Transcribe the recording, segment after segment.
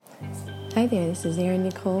Hi there, this is Erin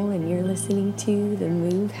Nicole, and you're listening to the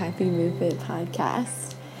Move Happy Movement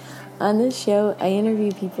podcast. On this show, I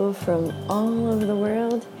interview people from all over the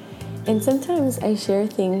world, and sometimes I share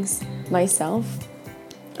things myself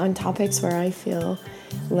on topics where I feel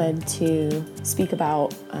led to speak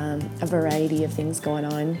about a variety of things going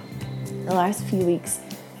on. The last few weeks,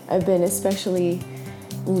 I've been especially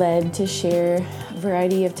led to share a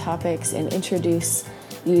variety of topics and introduce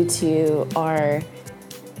you to our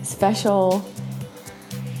special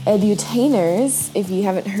edutainers. If you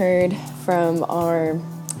haven't heard from our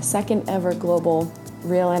second ever global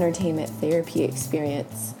real entertainment therapy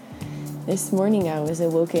experience, this morning I was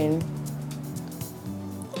awoken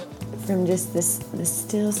from just this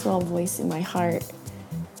still small voice in my heart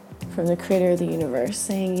from the creator of the universe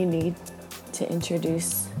saying you need to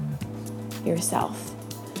introduce yourself.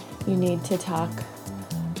 You need to talk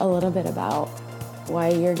a little bit about why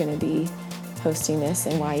you're going to be hosting this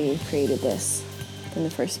and why you created this in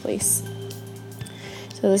the first place.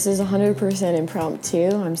 So this is 100%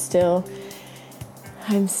 impromptu. I'm still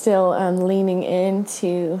leaning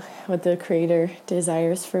into what the creator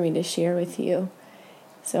desires for me to share with you.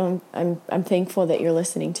 So I'm thankful that you're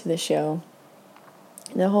listening to the show.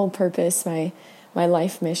 The whole purpose, my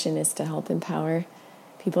life mission, is to help empower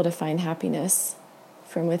people to find happiness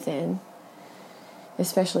from within,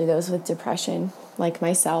 especially those with depression, like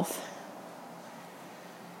myself,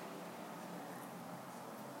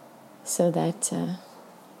 so that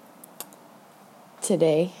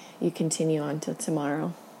today you continue on till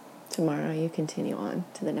tomorrow. Tomorrow you continue on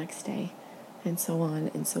to the next day, and so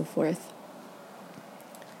on and so forth.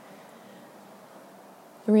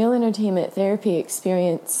 The real entertainment therapy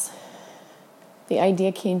experience, the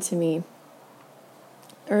idea came to me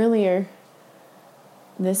earlier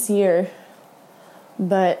this year,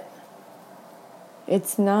 but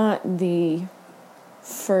it's not the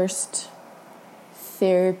first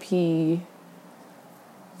therapy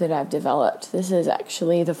that I've developed. This is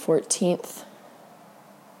actually the 14th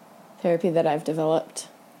therapy that I've developed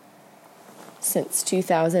since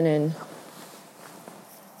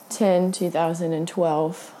 2010,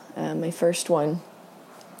 2012. My first one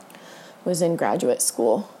was in graduate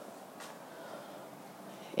school.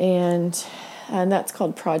 And that's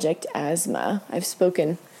called Project Asthma. I've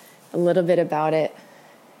spoken a little bit about it.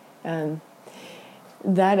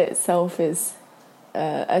 That itself is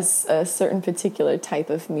as a certain particular type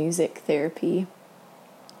of music therapy.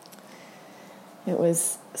 It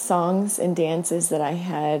was songs and dances that I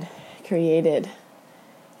had created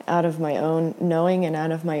out of my own knowing and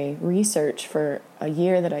out of my research for a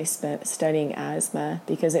year that I spent studying asthma,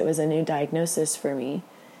 because it was a new diagnosis for me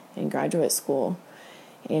in graduate school,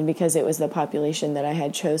 and because it was the population that I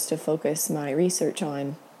had chose to focus my research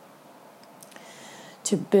on,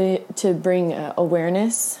 to bring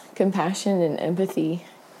awareness, compassion, and empathy.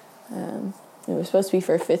 It was supposed to be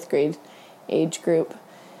for a 5th grade age group,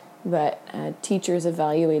 but teachers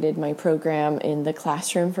evaluated my program in the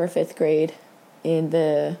classroom for 5th grade, in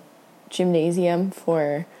the gymnasium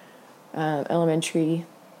for elementary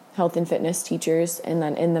health and fitness teachers, and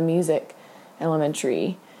then in the music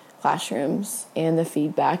elementary classrooms. And the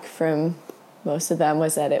feedback from most of them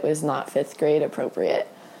was that it was not 5th grade appropriate.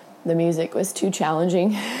 The music was too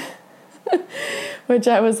challenging, which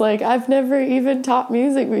I was like, I've never even taught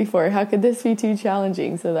music before. How could this be too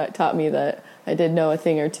challenging? So that taught me that I did know a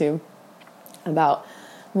thing or two about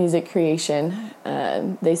music creation.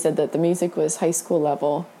 They said that the music was high school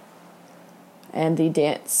level, and the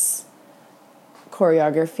dance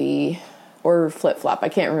choreography, or flip-flop, I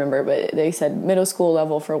can't remember, but they said middle school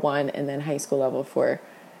level for one and then high school level for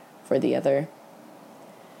the other.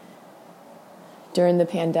 During the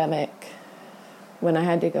pandemic, when I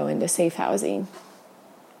had to go into safe housing,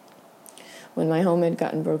 when my home had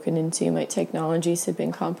gotten broken into, my technologies had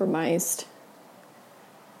been compromised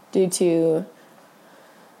due to,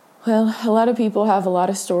 well, a lot of people have a lot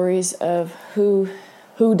of stories of who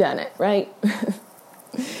done it, right?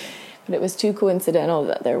 But it was too coincidental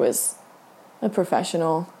that there was a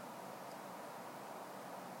professional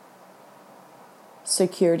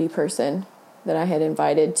security person that I had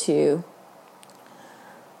invited to,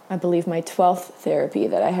 I believe, my 12th therapy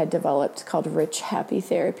that I had developed called Rich Happy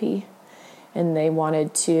Therapy. And they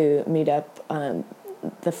wanted to meet up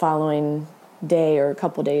the following day or a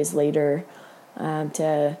couple days later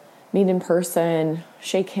to meet in person,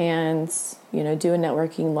 shake hands, do a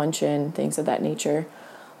networking luncheon, things of that nature.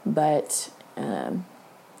 But a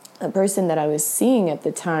person that I was seeing at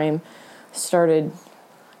the time started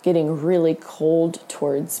getting really cold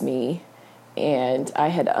towards me, and I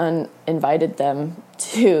had uninvited them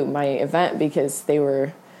to my event because they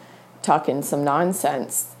were talking some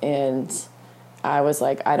nonsense, and I was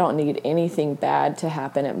like, I don't need anything bad to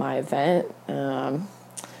happen at my event.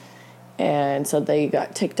 And so they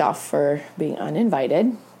got ticked off for being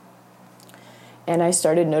uninvited. And I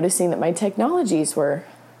started noticing that my technologies were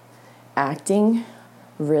acting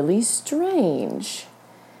really strange.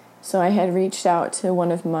 So I had reached out to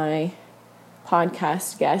one of my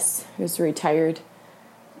podcast guests, who's a retired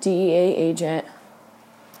DEA agent.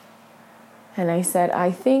 And I said,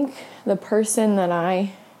 I think the person that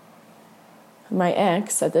my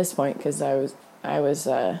ex at this point, because I was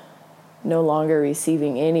no longer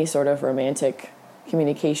receiving any sort of romantic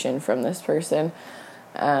communication from this person.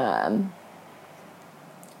 I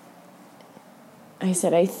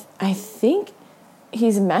said, I think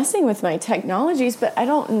he's messing with my technologies, but I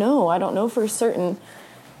don't know. I don't know for certain.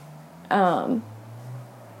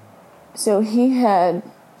 So he had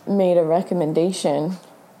made a recommendation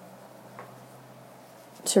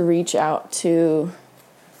to reach out to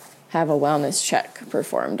have a wellness check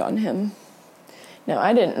performed on him. Now,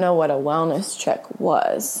 I didn't know what a wellness check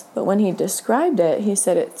was, but when he described it, he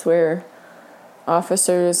said it's where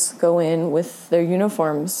officers go in with their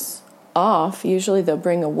uniforms off. Usually they'll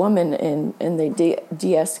bring a woman in and they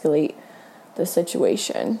de-escalate the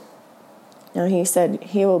situation. Now, he said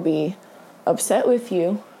he will be upset with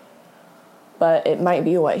you, but it might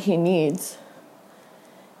be what he needs.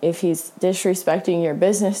 If he's disrespecting your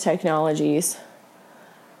business technologies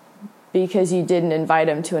because you didn't invite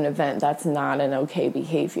him to an event, that's not an okay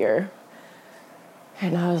behavior.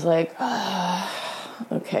 And I was like,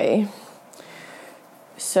 okay.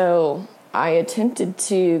 So I attempted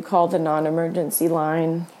to call the non-emergency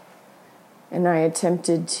line, and I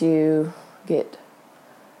attempted to get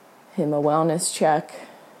him a wellness check.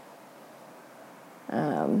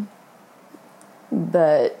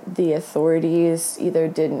 But the authorities either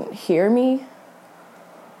didn't hear me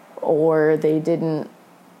or they didn't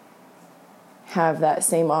have that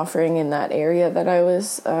same offering in that area that I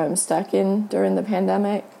was stuck in during the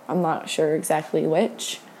pandemic. I'm not sure exactly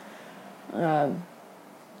which. I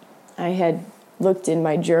had looked in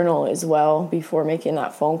my journal as well before making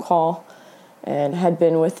that phone call and had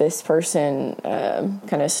been with this person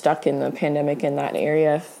kind of stuck in the pandemic in that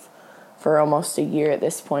area for almost a year at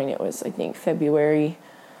this point. It was, I think, February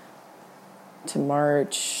to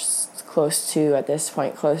March, close to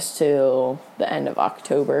the end of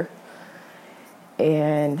October.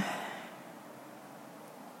 And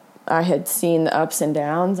I had seen the ups and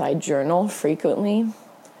downs. I journal frequently.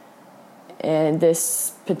 And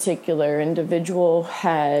this particular individual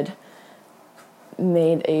had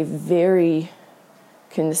made a very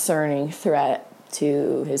concerning threat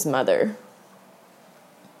to his mother.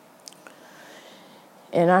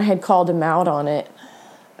 And I had called him out on it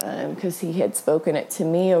because he had spoken it to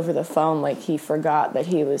me over the phone like he forgot that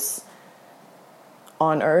he was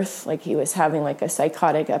on Earth, like he was having like a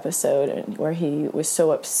psychotic episode and where he was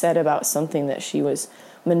so upset about something that she was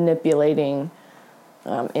manipulating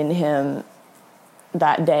in him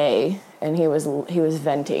that day. And he was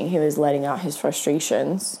venting. He was letting out his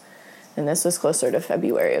frustrations. And this was closer to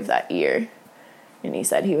February of that year. And he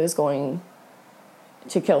said he was going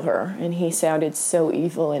to kill her, and he sounded so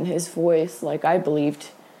evil in his voice, like I believed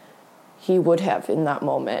he would have in that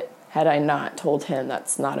moment had I not told him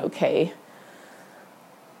that's not okay.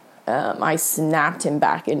 I snapped him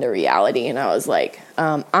back into reality, and I was like,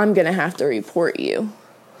 I'm gonna have to report you.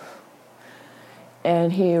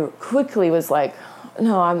 And he quickly was like,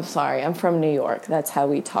 no, I'm sorry, I'm from New York, that's how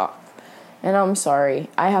we talk. And I'm sorry,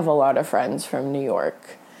 I have a lot of friends from New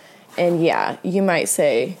York. And yeah, you might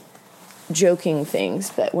say joking things,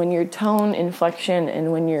 but when your tone, inflection,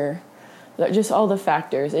 and when you're just all the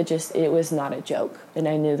factors, it was not a joke, and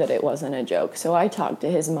I knew that it wasn't a joke. So I talked to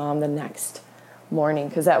his mom the next morning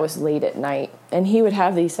because that was late at night, and he would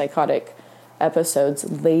have these psychotic episodes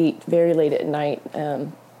very late at night.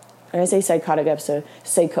 When I say psychotic episode,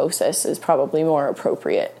 psychosis is probably more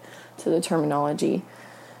appropriate to the terminology,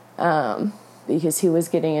 because he was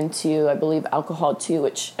getting into, I believe, alcohol too,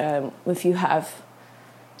 which if you have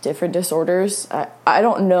different disorders. I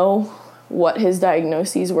don't know what his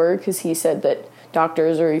diagnoses were because he said that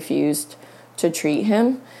doctors refused to treat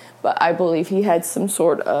him, but I believe he had some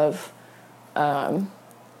sort of, I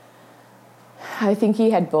think he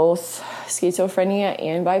had both schizophrenia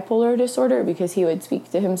and bipolar disorder because he would speak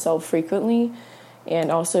to himself frequently, and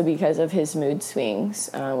also because of his mood swings,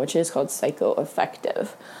 which is called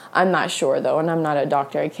psychoaffective. I'm not sure though, and I'm not a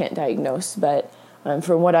doctor, I can't diagnose, but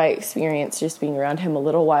from what I experienced just being around him a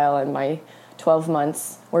little while in my 12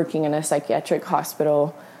 months working in a psychiatric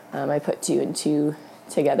hospital, I put two and two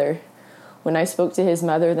together When I spoke to his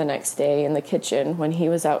mother the next day in the kitchen when he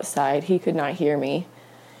was outside, he could not hear me.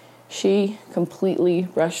 She completely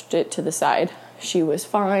brushed it to the side. She was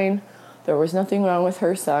fine. There was nothing wrong with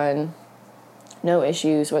her son. No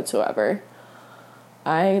issues whatsoever.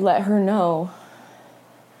 I let her know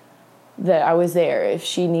that I was there if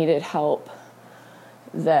she needed help,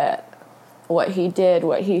 that what he did,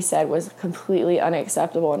 what he said was completely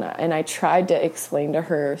unacceptable. And I tried to explain to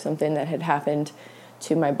her something that had happened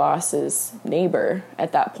to my boss's neighbor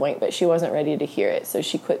at that point, but she wasn't ready to hear it. So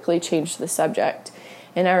she quickly changed the subject.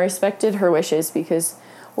 And I respected her wishes, because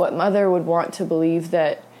what mother would want to believe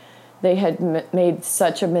that they had made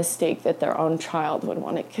such a mistake that their own child would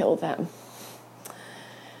want to kill them?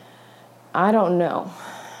 I don't know.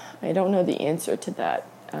 I don't know the answer to that.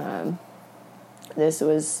 This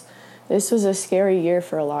was a scary year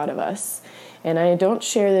for a lot of us. And I don't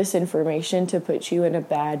share this information to put you in a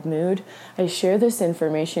bad mood. I share this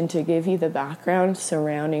information to give you the background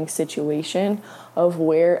surrounding situation of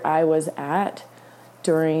where I was at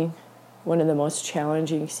during one of the most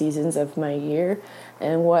challenging seasons of my year,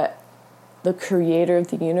 and what the creator of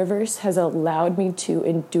the universe has allowed me to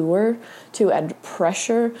endure, to add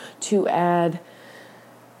pressure, to add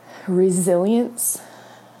resilience,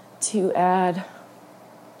 to add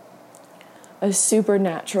a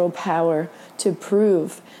supernatural power to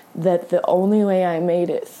prove that the only way I made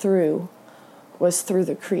it through was through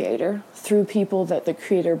the Creator, through people that the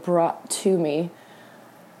Creator brought to me.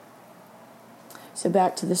 So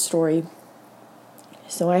back to the story.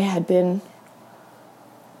 So I had been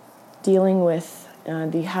dealing with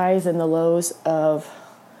the highs and the lows of,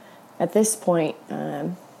 at this point,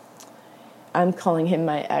 I'm calling him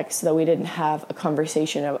my ex, though we didn't have a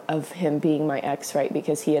conversation of him being my ex, right?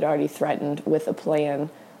 Because he had already threatened with a plan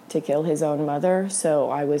to kill his own mother. So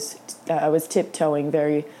I was tiptoeing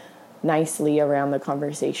very nicely around the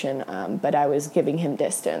conversation, but I was giving him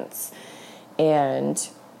distance. And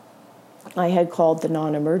I had called the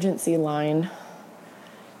non-emergency line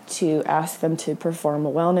to ask them to perform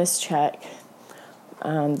a wellness check.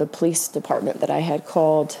 The police department that I had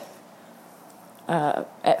called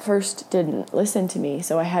at first didn't listen to me,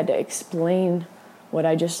 so I had to explain what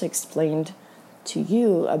I just explained to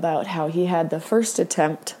you about how he had the first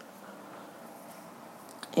attempt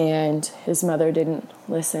and his mother didn't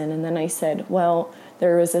listen. And then I said, well,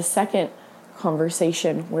 there was a second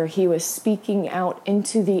conversation where he was speaking out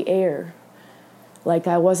into the air like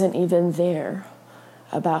I wasn't even there,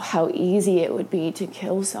 about how easy it would be to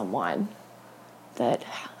kill someone that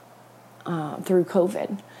through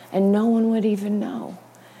COVID, and no one would even know.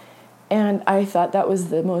 And I thought that was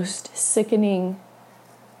the most sickening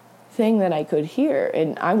thing that I could hear.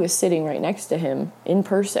 And I was sitting right next to him in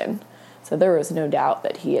person, so there was no doubt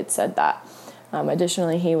that he had said that.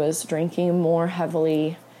 Additionally, he was drinking more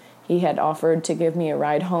heavily. He had offered to give me a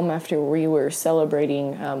ride home after we were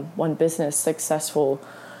celebrating one business successful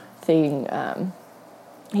thing.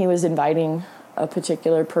 He was inviting a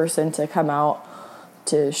particular person to come out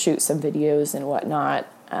to shoot some videos and whatnot.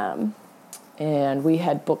 And we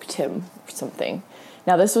had booked him for something.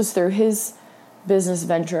 Now, this was through his business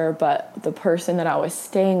venture, but the person that I was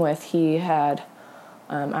staying with, he had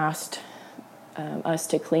asked us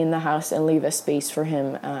to clean the house and leave a space for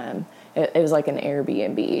him. It was like an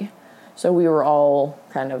Airbnb. So we were all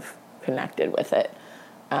kind of connected with it.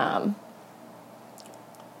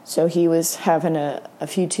 So he was having a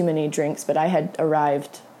few too many drinks, but I had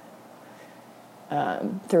arrived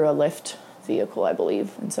through a Lyft vehicle, I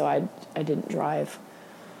believe, and so I didn't drive.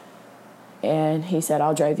 And he said,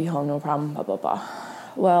 I'll drive you home, no problem, blah, blah, blah.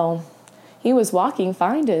 Well, he was walking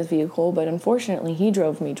fine to his vehicle, but unfortunately he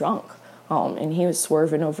drove me drunk home, and he was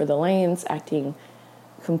swerving over the lanes, acting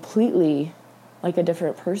completely like a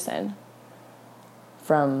different person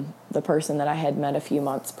from the person that I had met a few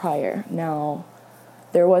months prior. Now,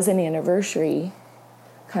 there was an anniversary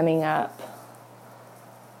coming up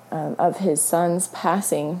of his son's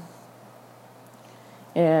passing,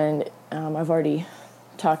 and I've already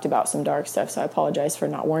talked about some dark stuff, so I apologize for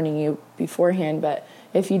not warning you beforehand, but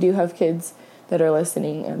if you do have kids that are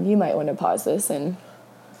listening, you might want to pause this and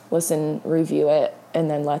listen, review it,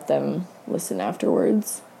 and then let them listen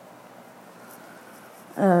afterwards.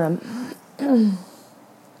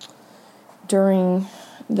 During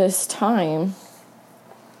this time,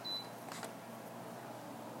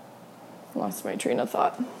 lost my train of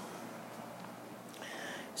thought.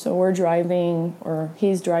 So we're driving, or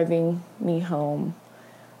he's driving me home,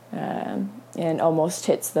 and almost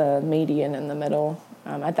hits the median in the middle.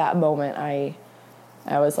 At that moment, I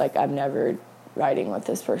was like, I'm never riding with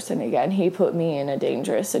this person again. He put me in a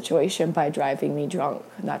dangerous situation by driving me drunk.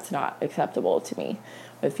 That's not acceptable to me.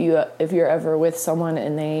 If you're ever with someone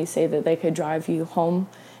and they say that they could drive you home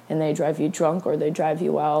and they drive you drunk or they drive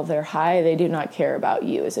you while they're high, they do not care about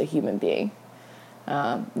you as a human being.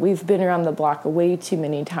 We've been around the block way too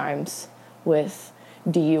many times with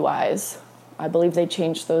DUIs. I believe they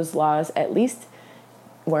changed those laws, at least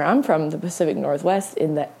where I'm from, the Pacific Northwest,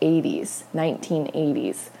 in the 80s,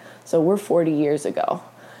 1980s. So we're 40 years ago.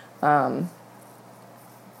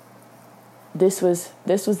 This was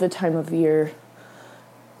the time of year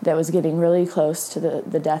that was getting really close to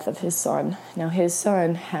the death of his son. Now, his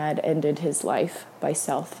son had ended his life by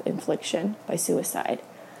self-infliction, by suicide.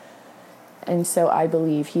 And so I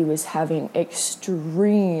believe he was having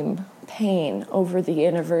extreme pain over the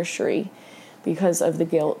anniversary because of the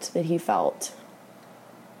guilt that he felt.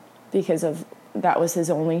 Because of that was his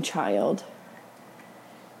only child.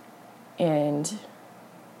 And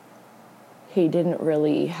he didn't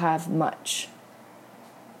really have much,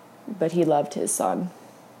 but he loved his son.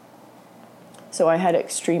 So I had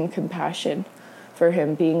extreme compassion for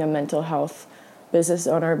him, being a mental health business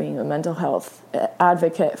owner, being a mental health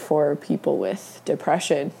advocate for people with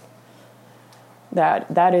depression.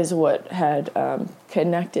 That is what had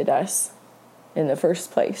connected us in the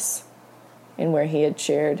first place, and where he had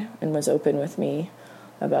shared and was open with me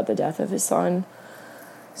about the death of his son.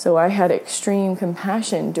 So I had extreme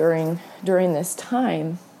compassion during this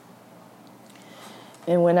time.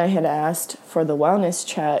 And when I had asked for the wellness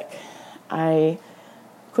check, I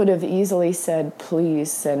could have easily said, please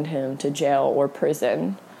send him to jail or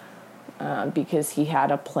prison, because he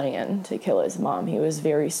had a plan to kill his mom. He was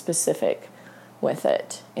very specific with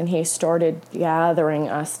it. And he started gathering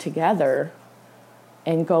us together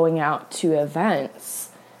and going out to events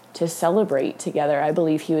to celebrate together. I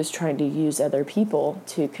believe he was trying to use other people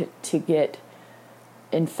to get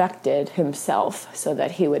infected himself so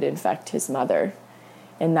that he would infect his mother.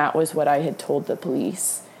 And that was what I had told the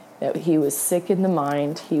police, that he was sick in the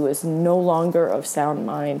mind. He was no longer of sound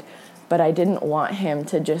mind, but I didn't want him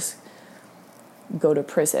to just go to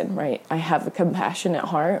prison, right? I have a compassionate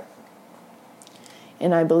heart,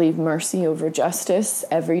 and I believe mercy over justice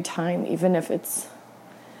every time, even if it's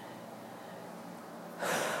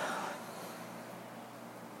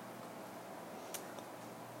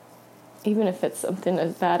something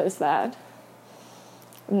as bad as that.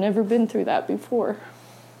 I've never been through that before.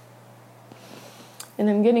 And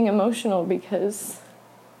I'm getting emotional because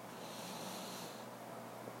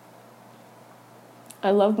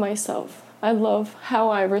I love myself. I love how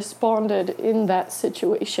I responded in that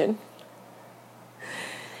situation.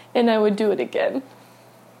 And I would do it again.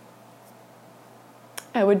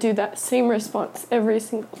 I would do that same response every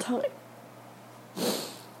single time.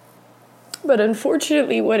 But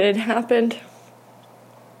unfortunately, what had happened,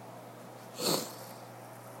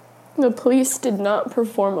 the police did not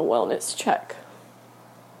perform a wellness check.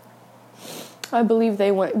 I believe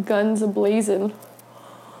they went guns a-blazing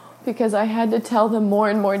because I had to tell them more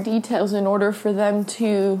and more details in order for them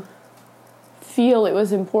to feel it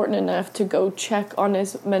was important enough to go check on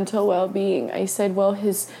his mental well-being. I said, well,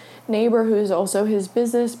 his neighbor, who is also his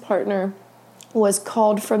business partner, was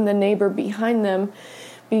called from the neighbor behind them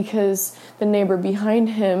because the neighbor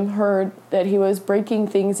behind him heard that he was breaking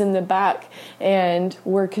things in the back and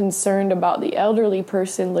were concerned about the elderly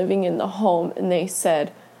person living in the home. And they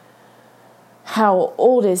said, how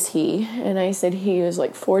old is he? And I said he was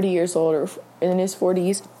like 40 years old or in his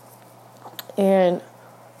 40s. And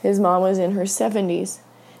his mom was in her 70s.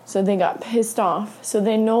 So they got pissed off. So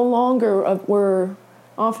they no longer were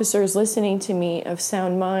officers listening to me of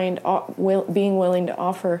sound mind, being willing to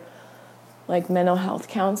offer like mental health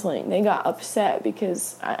counseling. They got upset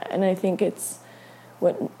because, I think it's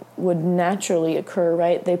what would naturally occur,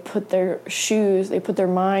 right? They put their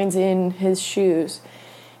minds in his shoes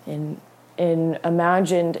and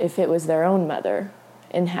imagined if it was their own mother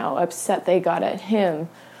and how upset they got at him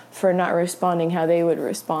for not responding how they would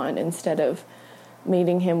respond instead of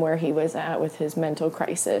meeting him where he was at with his mental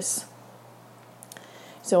crisis.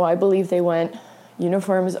 So I believe they went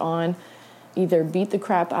uniforms on, either beat the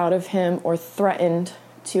crap out of him or threatened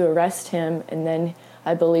to arrest him. And then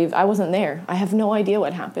I believe, I wasn't there. I have no idea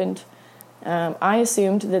what happened. I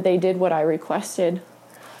assumed that they did what I requested,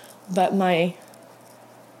 but my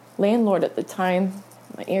landlord at the time,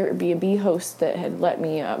 my Airbnb host that had let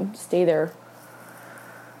me stay there,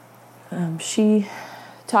 she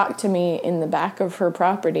talked to me in the back of her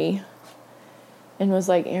property and was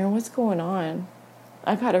like, Erin, what's going on?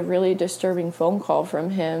 I got a really disturbing phone call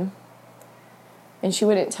from him. And she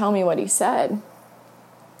wouldn't tell me what he said.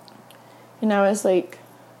 And I was like,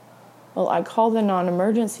 well, I called the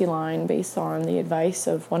non-emergency line based on the advice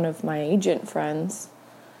of one of my agent friends,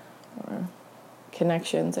 or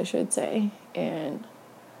connections, I should say. And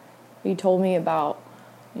he told me about,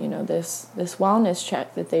 this wellness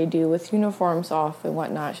check that they do with uniforms off and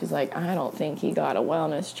whatnot. She's like, I don't think he got a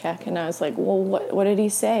wellness check. And I was like, well, what did he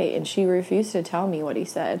say? And she refused to tell me what he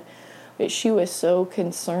said. But she was so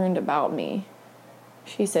concerned about me.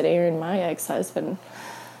 She said, Aaron, my ex-husband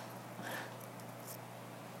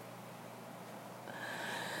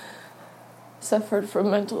suffered from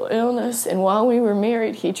mental illness, and while we were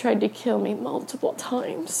married, he tried to kill me multiple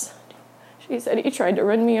times. She said he tried to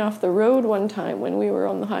run me off the road one time when we were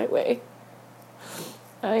on the highway.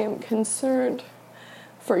 I am concerned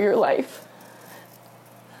for your life.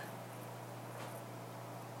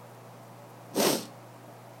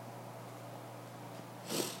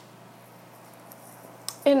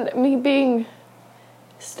 And me being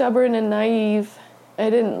stubborn and naive, I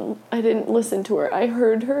didn't listen to her. I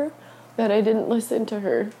heard her, but I didn't listen to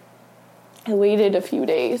her. I waited a few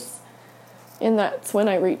days, and that's when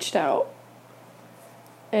I reached out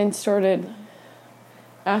and started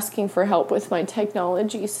asking for help with my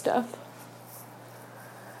technology stuff.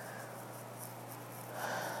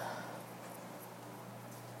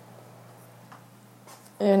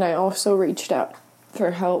 And I also reached out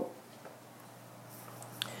for help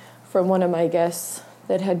from one of my guests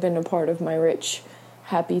that had been a part of my Rich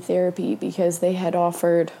Happy Therapy, because they had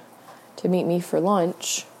offered to meet me for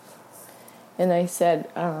lunch. And I said,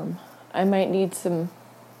 I might need some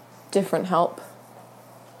different help.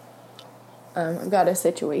 I've got a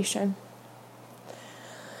situation.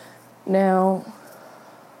 Now,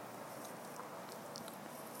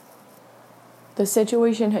 the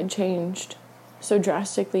situation had changed so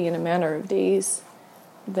drastically in a matter of days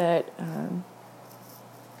that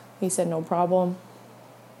he said no problem.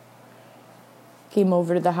 Came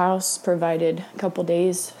over to the house, provided a couple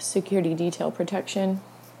days security detail protection,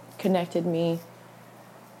 connected me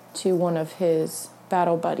to one of his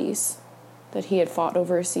battle buddies that he had fought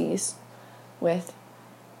overseas with.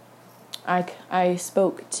 I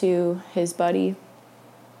spoke to his buddy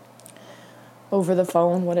over the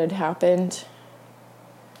phone what had happened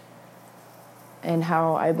and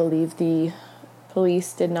how I believe the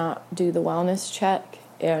police did not do the wellness check,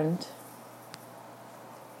 and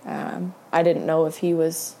I didn't know if he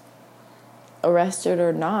was arrested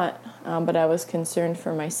or not, but I was concerned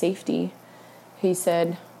for my safety. He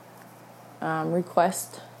said,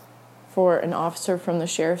 request for an officer from the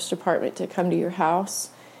sheriff's department to come to your house,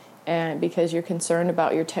 and because you're concerned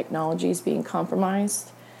about your technologies being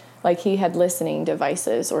compromised. Like he had listening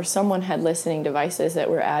devices, or someone had listening devices that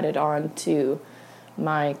were added on to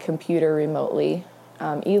my computer remotely,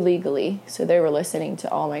 illegally. So they were listening to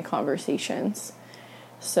all my conversations.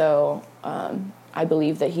 So I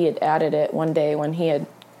believe that he had added it one day when he had,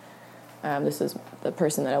 this is the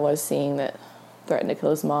person that I was seeing that threatened to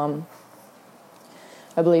kill his mom.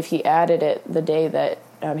 I believe he added it the day that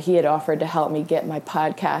he had offered to help me get my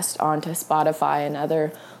podcast onto Spotify and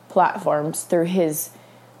other platforms through his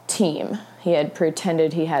team. He had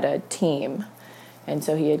pretended he had a team, and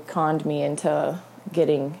so he had conned me into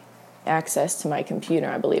getting access to my computer.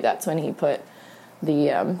 I believe that's when he put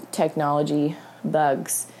the technology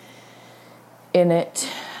bugs in it.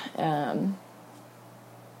 And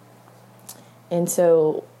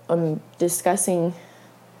so I'm discussing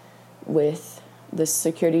with the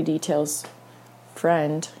security details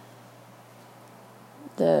friend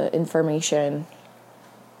the information,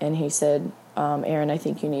 and he said, Aaron, I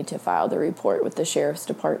think you need to file the report with the sheriff's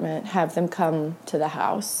department, have them come to the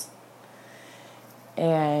house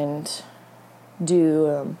and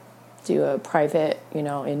do a private,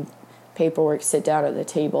 in paperwork, sit down at the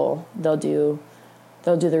table. They'll do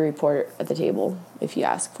the report at the table if you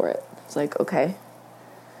ask for it. It's like, okay.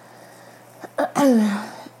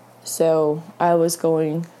 So I was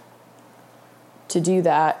going to do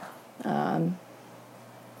that, and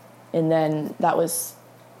then that was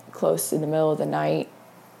close in the middle of the night.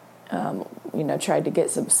 Tried to get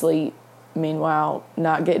some sleep. Meanwhile,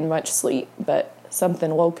 not getting much sleep, but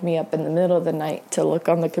something woke me up in the middle of the night to look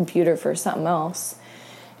on the computer for something else.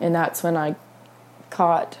 And that's when I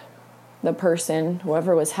caught the person,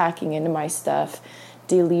 whoever was hacking into my stuff,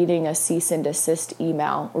 deleting a cease and desist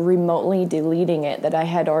email, remotely deleting it that I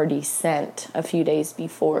had already sent a few days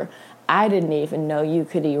before. I didn't even know you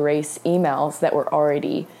could erase emails that were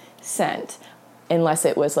already sent unless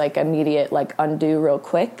it was like immediate, like undo real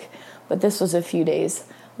quick. But this was a few days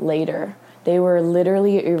later. They were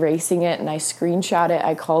literally erasing it, and I screenshot it.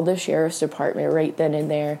 I called the sheriff's department right then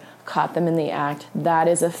and there, caught them in the act. That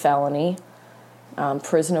is a felony,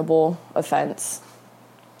 prisonable offense,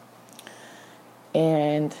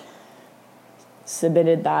 and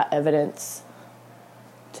submitted that evidence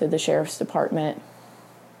to the sheriff's department.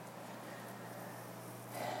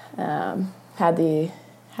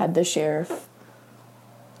 Had the sheriff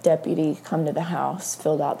deputy come to the house,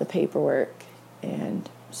 filled out the paperwork, and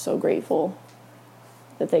so grateful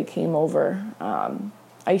that they came over.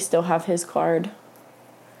 I still have his card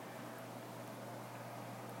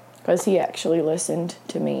because he actually listened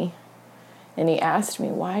to me, and he asked me,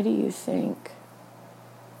 why do you think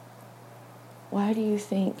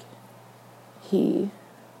he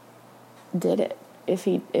did it? If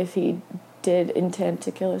he did intend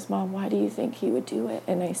to kill his mom, why do you think he would do it?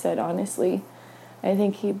 And I said, honestly, I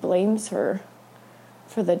think he blames her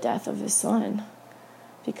for the death of his son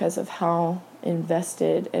because of how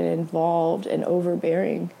invested and involved and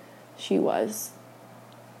overbearing she was.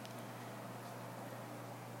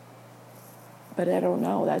 But I don't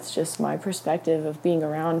know. That's just my perspective of being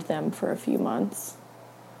around them for a few months.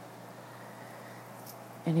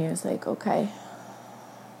 And he was like, okay.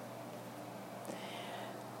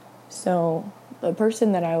 So the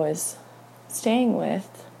person that I was staying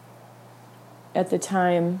with at the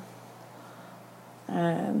time,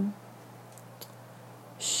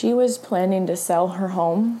 she was planning to sell her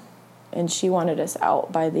home, and she wanted us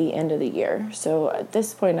out by the end of the year. So at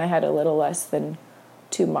this point, I had a little less than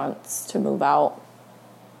 2 months to move out.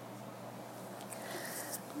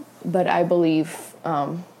 But I believe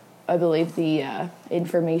the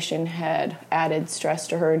information had added stress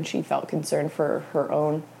to her, and she felt concerned for her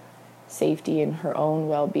own safety and her own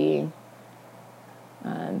well-being.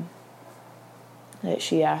 That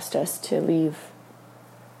she asked us to leave.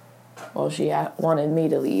 Well, she wanted me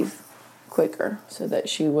to leave quicker so that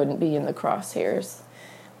she wouldn't be in the crosshairs,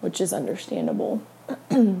 which is understandable.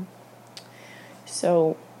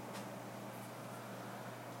 So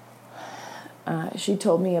she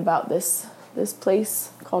told me about this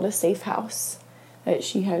place called a safe house that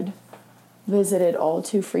she had visited all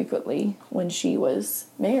too frequently when she was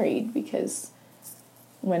married, because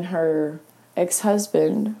when her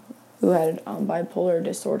ex-husband, who had bipolar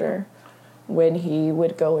disorder, when he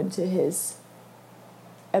would go into his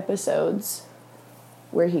episodes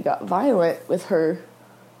where he got violent with her,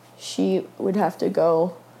 she would have to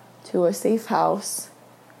go to a safe house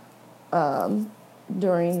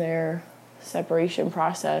during their separation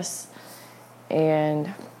process,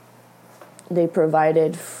 and they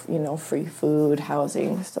provided, free food,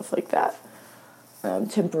 housing, stuff like that,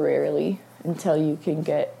 temporarily until you can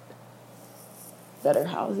get better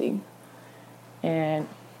housing. And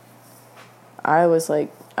I was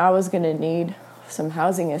like, I was going to need some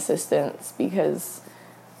housing assistance because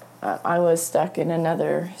I was stuck in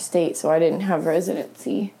another state, so I didn't have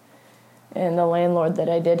residency. And the landlord that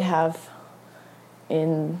I did have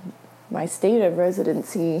in my state of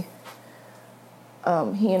residency,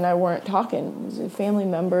 he and I weren't talking. It was a family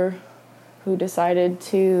member who decided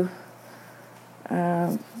to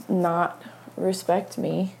not respect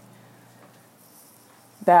me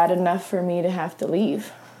bad enough for me to have to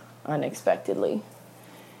leave unexpectedly.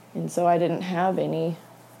 And so I didn't have any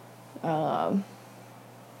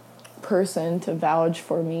person to vouch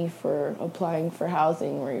for me for applying for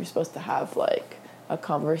housing, where you're supposed to have like a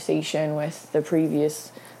conversation with the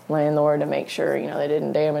previous landlord to make sure, they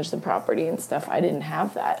didn't damage the property and stuff. I didn't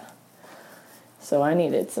have that. So I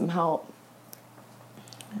needed some help.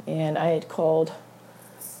 And at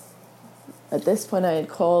this point I had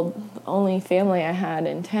called the only family I had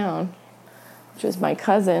in town, which was my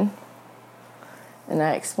cousin. And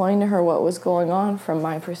I explained to her what was going on from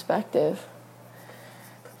my perspective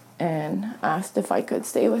and asked if I could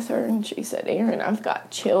stay with her. And she said, "Erin, I've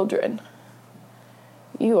got children.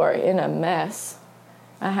 You are in a mess.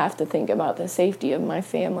 I have to think about the safety of my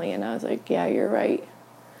family." And I was like, yeah, you're right.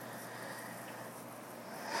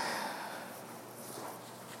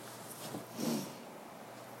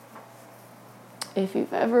 If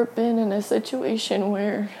you've ever been in a situation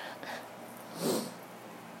where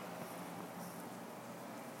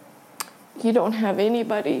you don't have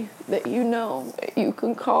anybody that you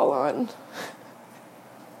can call on,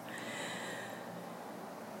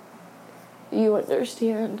 you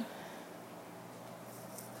understand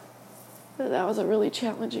that was a really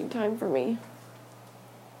challenging time for me.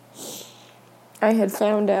 I had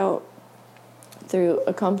found out through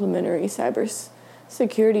a complimentary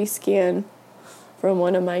cybersecurity scan from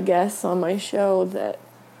one of my guests on my show that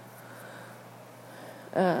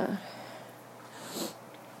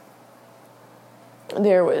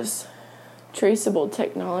there was traceable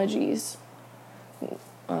technologies.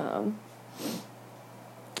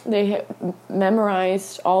 They had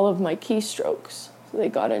memorized all of my keystrokes. So they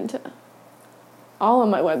got into all of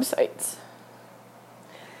my websites.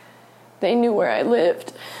 They knew where I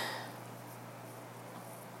lived.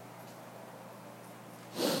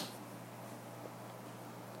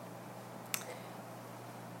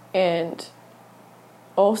 And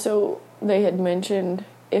also, they had mentioned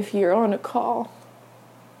if you're on a call,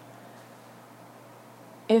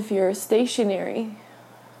 if you're stationary,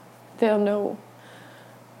 they'll know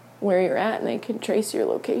where you're at and they can trace your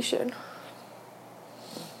location.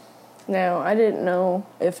 Now, I didn't know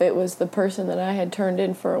if it was the person that I had turned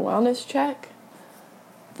in for a wellness check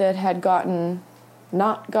that had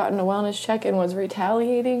not gotten a wellness check and was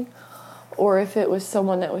retaliating, or if it was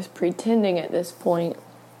someone that was pretending at this point,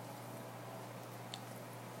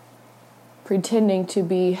 pretending to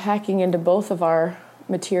be hacking into both of our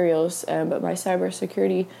materials. But my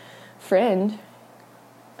cybersecurity friend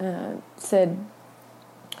said,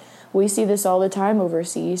 we see this all the time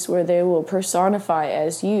overseas where they will personify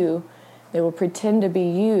as you. They will pretend to be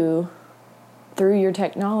you through your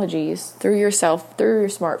technologies, through yourself, through your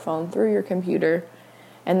smartphone, through your computer,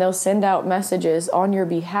 and they'll send out messages on your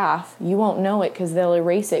behalf. You won't know it because they'll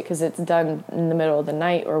erase it because it's done in the middle of the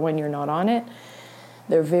night or when you're not on it.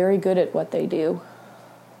 They're very good at what they do.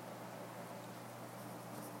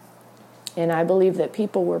 And I believe that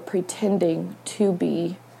people were pretending to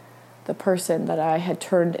be the person that I had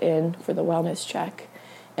turned in for the wellness check,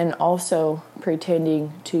 and also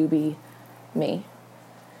pretending to be me.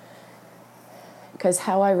 Because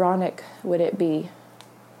how ironic would it be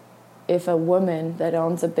if a woman that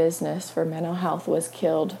owns a business for mental health was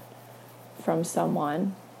killed from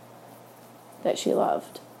someone that she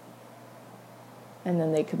loved, and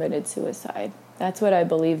then they committed suicide? That's what I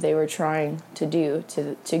believe they were trying to do,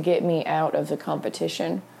 to get me out of the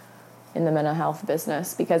competition in the mental health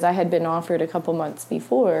business, because I had been offered a couple months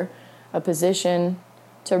before a position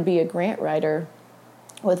to be a grant writer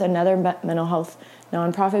with another mental health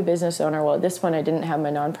nonprofit business owner. Well, at this point I didn't have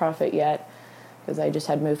my nonprofit yet because I just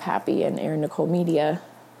had Move Happy and Erin Nicole Media.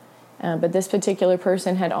 But this particular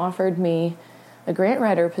person had offered me a grant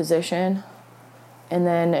writer position, and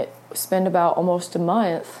then spend about almost a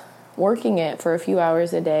month working it for a few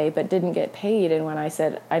hours a day, but didn't get paid. And when I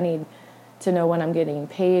said, I need to know when I'm getting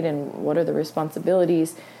paid and what are the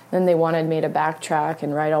responsibilities, then they wanted me to backtrack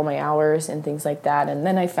and write all my hours and things like that. And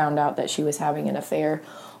then I found out that she was having an affair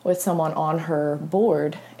with someone on her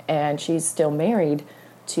board, and she's still married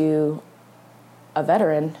to a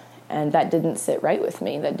veteran, and that didn't sit right with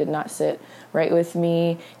me. That did not sit right with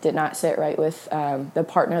me, did not sit right with the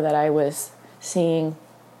partner that I was seeing,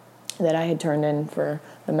 that I had turned in for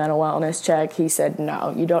the mental wellness check. He said,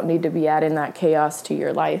 no, you don't need to be adding that chaos to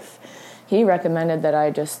your life. He recommended that I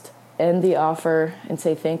just end the offer and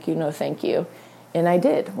say thank you, no thank you. And I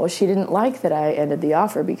did. Well, she didn't like that I ended the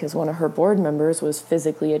offer because one of her board members was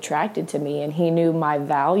physically attracted to me, and he knew my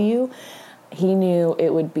value. He knew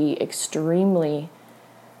it would be extremely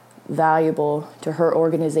valuable to her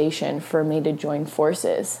organization for me to join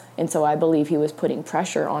forces. And so I believe he was putting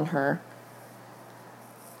pressure on her.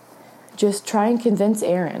 Just try and convince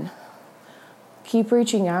Erin. Keep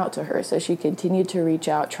reaching out to her. So she continued to reach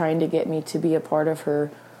out, trying to get me to be a part of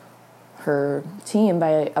her team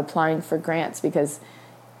by applying for grants, because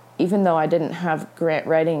even though I didn't have grant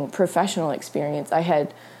writing professional experience, I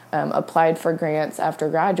had applied for grants after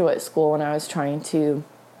graduate school when I was trying to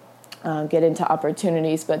get into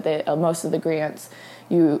opportunities, but most of the grants,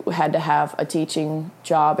 you had to have a teaching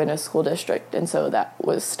job in a school district, and so that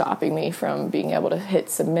was stopping me from being able to hit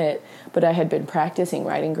submit. But I had been practicing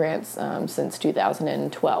writing grants since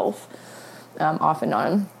 2012, off and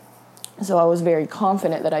on. So I was very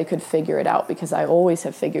confident that I could figure it out because I always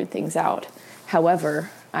have figured things out.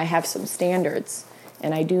 However, I have some standards,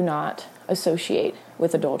 and I do not associate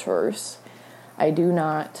with adulterers. I do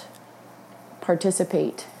not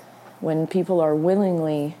participate when people are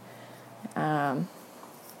willingly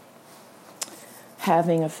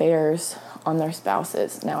having affairs on their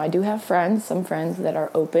spouses. Now, I do have some friends that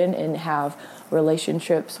are open and have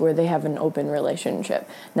relationships where they have an open relationship.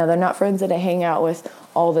 Now, they're not friends that I hang out with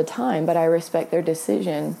all the time, but I respect their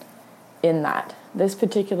decision in that. This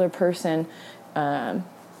particular person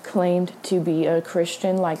claimed to be a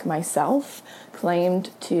Christian like myself, claimed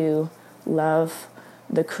to love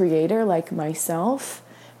the Creator like myself,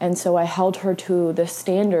 and so I held her to the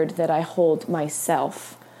standard that I hold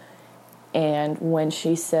myself. And when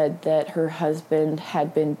she said that her husband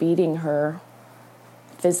had been beating her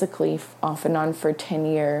physically off and on for 10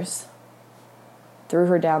 years, threw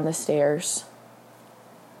her down the stairs,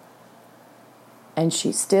 and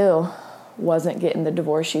she still wasn't getting the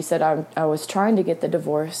divorce. She said, I was trying to get the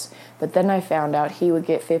divorce, but then I found out he would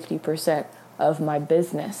get 50% of my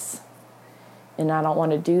business, and I don't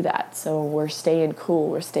want to do that, so we're staying cool,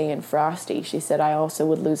 we're staying frosty. She said, I also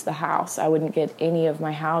would lose the house. I wouldn't get any of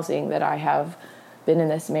my housing that I have been in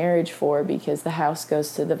this marriage for, because the house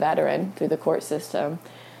goes to the veteran through the court system.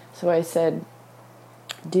 So I said,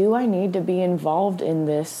 do I need to be involved in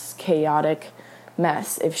this chaotic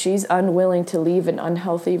mess? If she's unwilling to leave an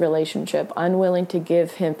unhealthy relationship, unwilling to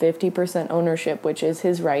give him 50% ownership, which is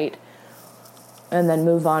his right, and then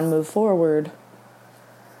move forward,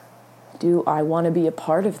 do I want to be a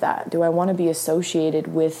part of that? Do I want to be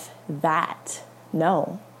associated with that?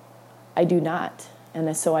 No, I do not.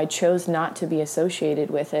 And so I chose not to be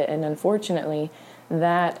associated with it. And unfortunately,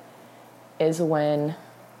 that is when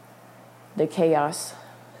the chaos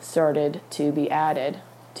started to be added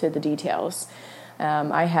to the details.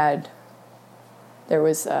 There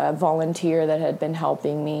was a volunteer that had been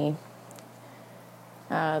helping me,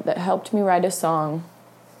 that helped me write a song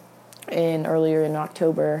earlier in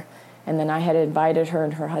October. And then I had invited her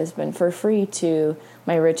and her husband for free to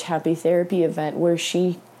my Rich Happy Therapy event, where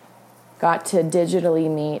she got to digitally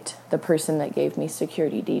meet the person that gave me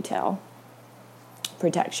security detail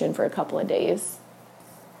protection for a couple of days.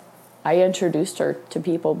 I introduced her to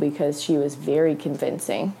people because she was very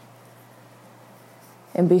convincing,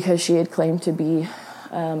 and because she had claimed to be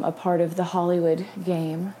a part of the Hollywood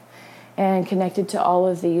game and connected to all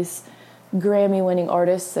of these Grammy-winning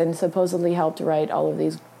artists and supposedly helped write all of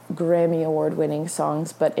these Grammy Award-winning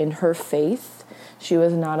songs. But in her faith, she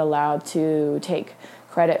was not allowed to take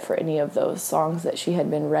credit for any of those songs that she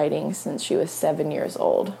had been writing since she was 7 years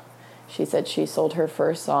old. She said she sold her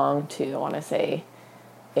first song to, I want to say,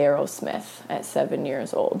 Aerosmith at 7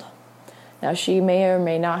 years old. Now, she may or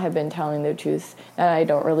may not have been telling the truth, and I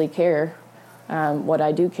don't really care. What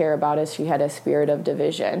I do care about is she had a spirit of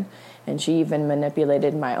division, and she even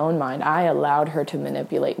manipulated my own mind. I allowed her to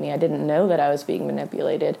manipulate me. I didn't know that I was being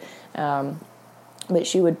manipulated, but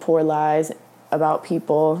she would pour lies about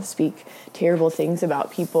people, speak terrible things about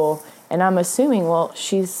people, and I'm assuming, well,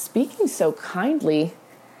 she's speaking so kindly,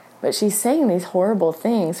 but she's saying these horrible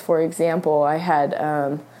things. For example, I had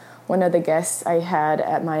one of the guests I had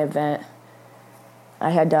at my event,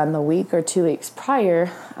 I had done the week or 2 weeks prior,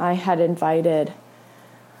 I had invited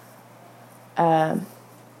an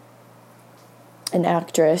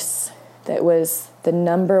actress that was the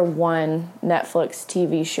 #1 Netflix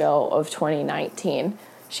TV show of 2019.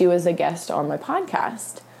 She was a guest on my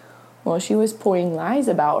podcast. Well, she was pouring lies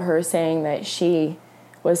about her, saying that she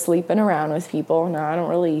was sleeping around with people. Now, I don't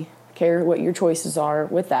really care what your choices are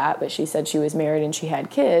with that, but she said she was married and she had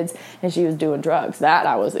kids and she was doing drugs. That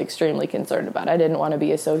I was extremely concerned about. I didn't want to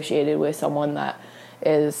be associated with someone that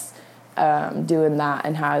is doing that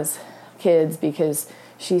and has kids, because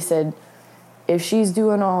she said if she's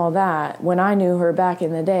doing all that, when I knew her back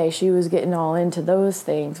in the day, she was getting all into those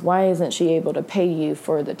things. Why isn't she able to pay you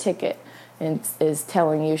for the ticket and is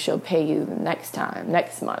telling you she'll pay you next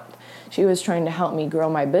month? She was trying to help me grow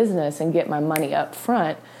my business and get my money up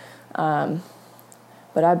front.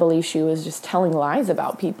 But I believe she was just telling lies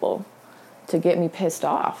about people to get me pissed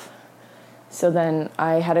off. So then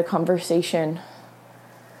I had a conversation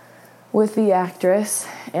with the actress,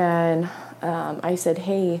 and I said,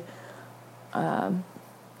 hey,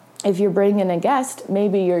 if you're bringing a guest,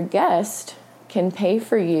 maybe your guest can pay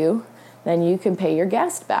for you, then you can pay your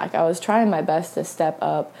guest back. I was trying my best to step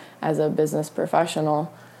up as a business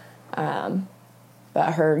professional,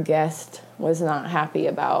 but her guest was not happy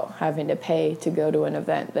about having to pay to go to an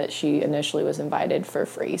event that she initially was invited for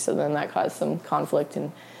free. So then that caused some conflict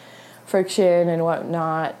and friction and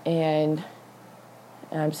whatnot. And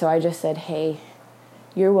so I just said, hey,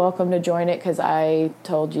 you're welcome to join it, because I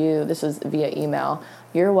told you, this was via email,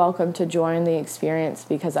 you're welcome to join the experience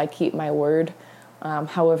because I keep my word.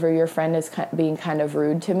 However, your friend is being kind of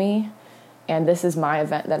rude to me, and this is my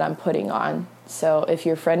event that I'm putting on. So if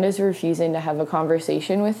your friend is refusing to have a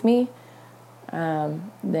conversation with me,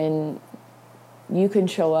 then you can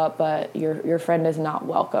show up, but your friend is not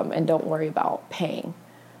welcome, and don't worry about paying.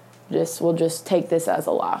 We'll just take this as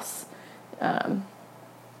a loss.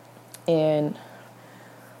 And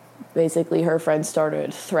basically her friend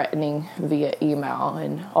started threatening via email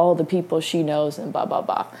and all the people she knows and blah, blah,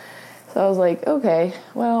 blah. So I was like, okay,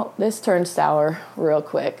 well, this turned sour real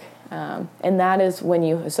quick. And that is when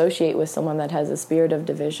you associate with someone that has a spirit of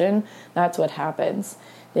division, that's what happens.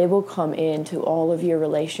 They will come into all of your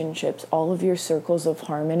relationships, all of your circles of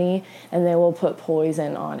harmony, and they will put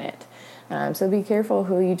poison on it. So be careful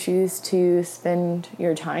who you choose to spend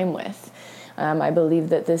your time with. I believe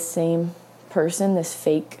that this same person, this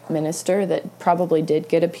fake minister that probably did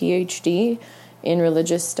get a PhD in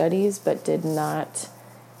religious studies but did not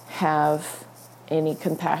have any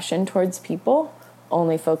compassion towards people,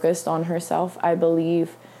 only focused on herself, I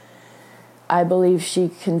believe she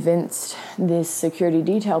convinced this security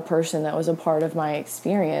detail person that was a part of my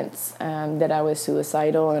experience that I was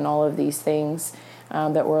suicidal and all of these things.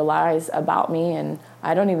 that were lies about me, and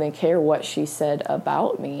I don't even care what she said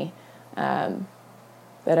about me.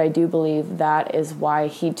 But I do believe that is why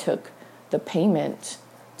he took the payment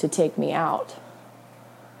to take me out,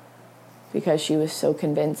 because she was so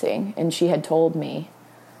convincing, and she had told me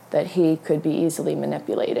that he could be easily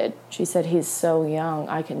manipulated. She said, he's so young,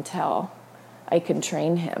 I can tell. I can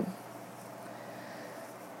train him.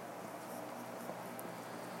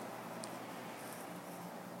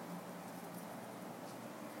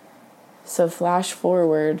 So flash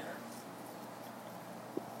forward,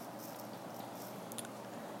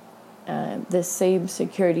 this same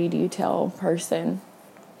security detail person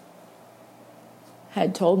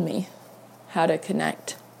had told me how to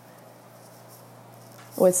connect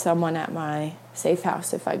with someone at my safe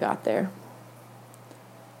house if I got there.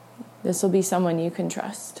 This will be someone you can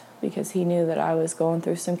trust, because he knew that I was going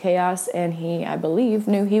through some chaos, and he, I believe,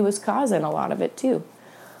 knew he was causing a lot of it too.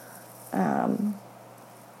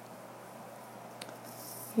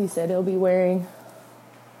 He said he'll be wearing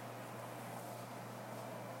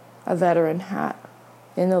a veteran hat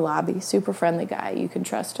in the lobby. Super friendly guy. You can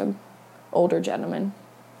trust him. Older gentleman.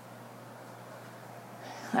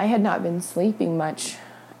 I had not been sleeping much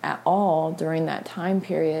at all during that time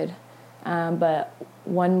period. But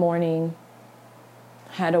one morning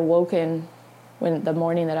had awoken when the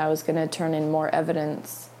morning that I was going to turn in more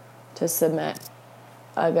evidence to submit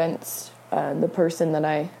against the person that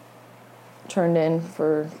I turned in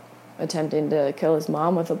for attempting to kill his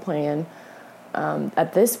mom with a plan.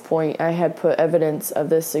 At this point, I had put evidence of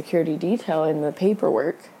this security detail in the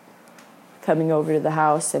paperwork, coming over to the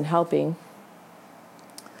house and helping.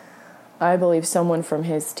 I believe someone from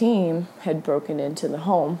his team had broken into the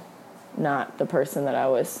home, not the person that I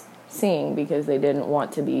was seeing, because they didn't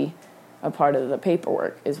want to be a part of the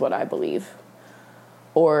paperwork, is what I believe.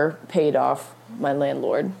 Or paid off my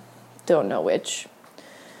landlord. Don't know which.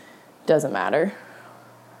 Doesn't matter.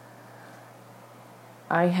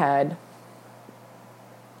 I had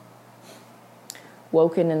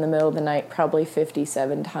woken in the middle of the night probably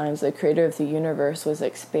 57 times. The creator of the universe was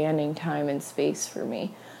expanding time and space for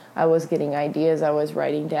me. I was getting ideas. I was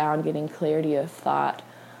writing down, getting clarity of thought.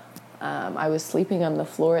 I was sleeping on the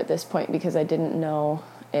floor at this point because I didn't know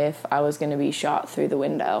if I was going to be shot through the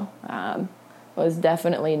window. I was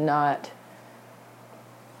definitely not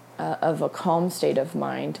of a calm state of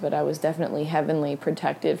mind, but I was definitely heavenly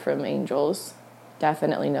protected from angels.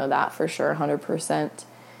 Definitely know that for sure, 100%.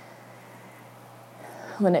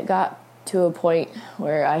 When it got to a point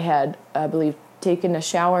where I had, I believe, taken a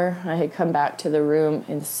shower, I had come back to the room,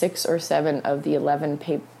 and 6 or 7 of the 11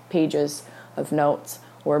 pages of notes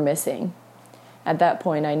were missing. At that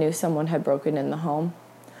point, I knew someone had broken in the home.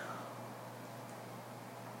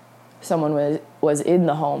 Someone was in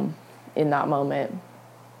the home in that moment.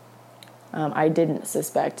 I didn't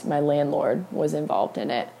suspect my landlord was involved in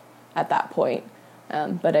it at that point,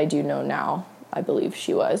 but I do know now. I believe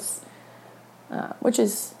she was, which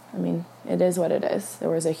is, I mean, it is what it is. There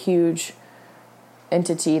was a huge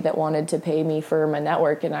entity that wanted to pay me for my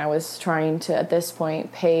network, and I was trying to, at this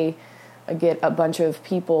point, get a bunch of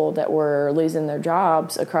people that were losing their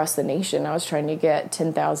jobs across the nation. I was trying to get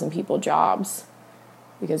 10,000 people jobs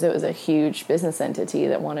because it was a huge business entity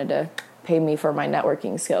that wanted to pay me for my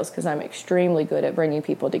networking skills, because I'm extremely good at bringing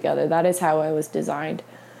people together. That is how I was designed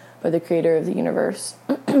by the creator of the universe.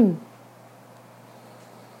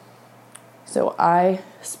 So I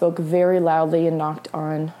spoke very loudly and knocked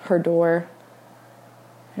on her door,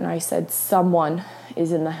 and I said, "Someone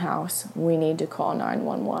is in the house. We need to call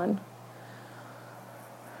 911.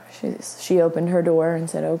 She opened her door and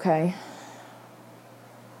said, "Okay."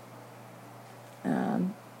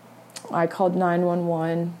 I called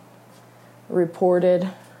 911, reported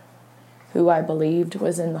who I believed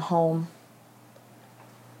was in the home.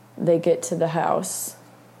 They get to the house.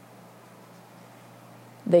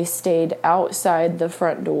 They stayed outside the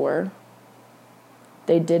front door.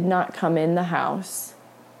 They did not come in the house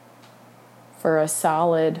for a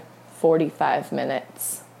solid 45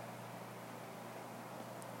 minutes.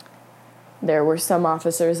 There were some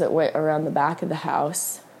officers that went around the back of the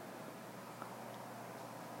house.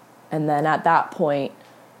 And then at that point,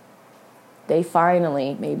 they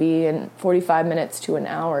finally, maybe in 45 minutes to an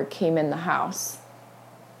hour, came in the house.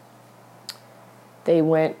 They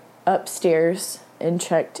went upstairs and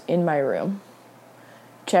checked in my room.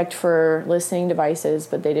 Checked for listening devices,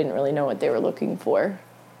 but they didn't really know what they were looking for.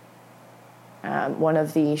 One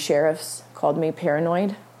of the sheriffs called me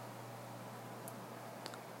paranoid.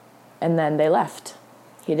 And then they left.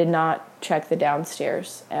 He did not check the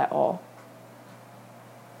downstairs at all.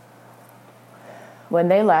 When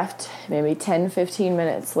they left, maybe 10, 15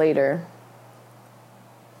 minutes later,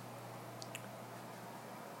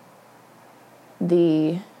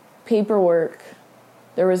 the paperwork,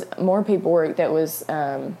 there was more paperwork that was,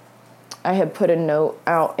 I had put a note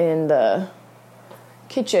out in the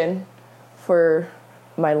kitchen for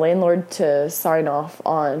my landlord to sign off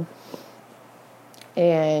on.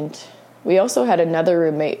 And we also had another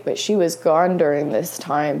roommate, but she was gone during this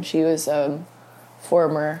time. She was a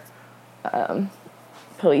former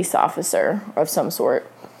police officer of some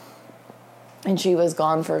sort. And she was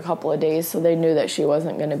gone for a couple of days, so they knew that she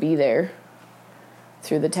wasn't going to be there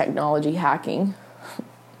through the technology hacking.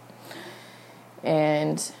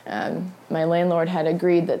 And my landlord had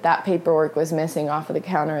agreed that paperwork was missing off of the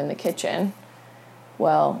counter in the kitchen.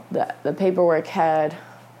 Well, the paperwork had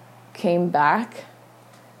came back,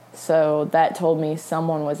 so that told me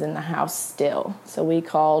someone was in the house still. So we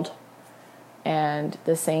called, and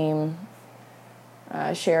the same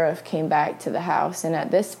sheriff came back to the house. And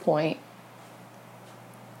at this point,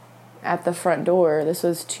 at the front door, this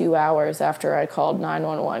was 2 hours after I called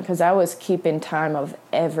 911, because I was keeping time of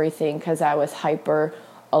everything, because I was hyper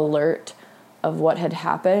alert of what had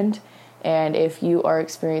happened. And if you are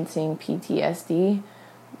experiencing PTSD,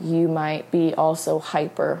 you might be also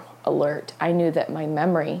hyper alert. I knew that my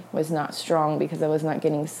memory was not strong because I was not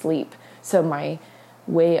getting sleep. So my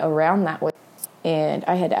way around that was, and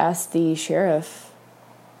I had asked the sheriff.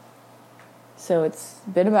 So it's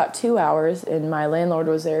been about 2 hours, and my landlord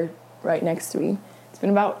was there right next to me. It's been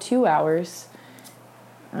about 2 hours.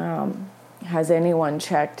 Has anyone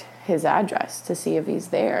checked his address to see if he's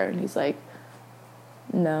there? And he's like,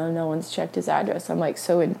 no one's checked his address. I'm like,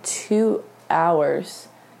 so in 2 hours,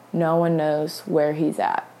 no one knows where he's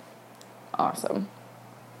at. Awesome.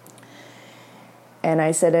 And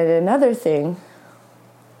I said, and another thing,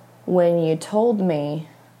 when you told me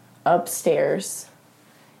upstairs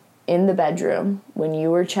in the bedroom, when you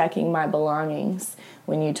were checking my belongings,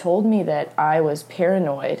 when you told me that I was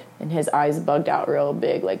paranoid, and his eyes bugged out real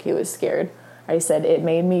big like he was scared, I said, it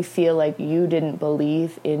made me feel like you didn't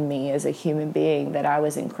believe in me as a human being, that I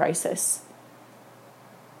was in crisis.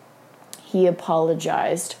 He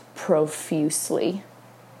apologized profusely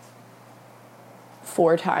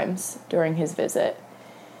 4 times during his visit.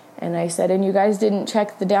 And I said, and you guys didn't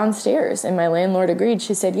check the downstairs? And my landlord agreed.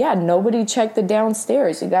 She said, yeah, nobody checked the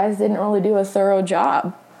downstairs. You guys didn't really do a thorough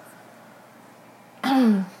job.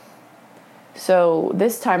 So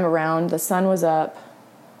this time around, the sun was up.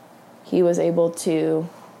 He was able to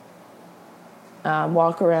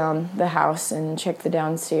walk around the house and check the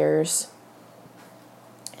downstairs.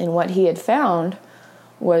 And what he had found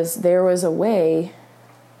was there was a way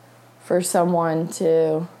for someone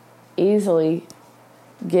to easily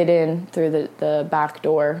get in through the back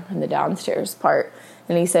door in the downstairs part.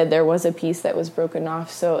 And he said there was a piece that was broken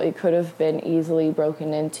off, so it could have been easily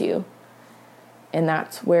broken into. And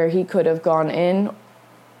that's where he could have gone in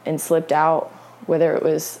and slipped out, whether it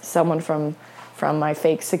was someone from my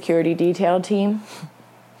fake security detail team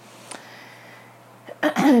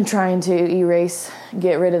trying to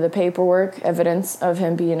get rid of the paperwork, evidence of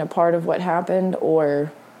him being a part of what happened,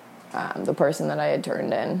 or the person that I had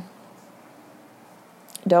turned in.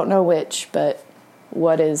 Don't know which, but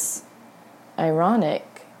what is ironic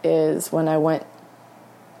is when I went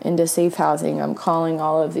into safe housing, I'm calling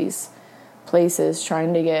all of these places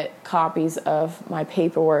trying to get copies of my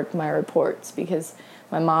paperwork, my reports, because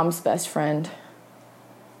my mom's best friend,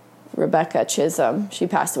 Rebecca Chisholm, she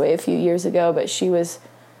passed away a few years ago, but she was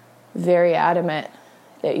very adamant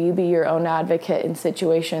that you be your own advocate in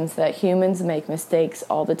situations, that humans make mistakes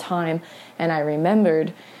all the time. And I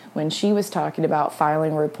remembered when she was talking about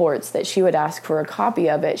filing reports that she would ask for a copy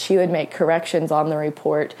of it. She would make corrections on the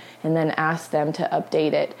report and then ask them to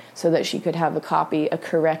update it so that she could have a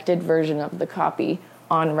corrected version of the copy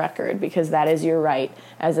on record, because that is your right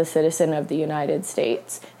as a citizen of the United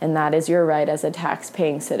States, and that is your right as a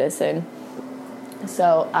tax-paying citizen.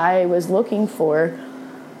 So I was looking for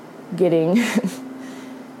getting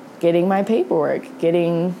my paperwork,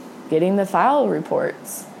 getting the file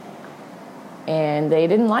reports. And they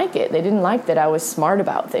didn't like it. They didn't like that I was smart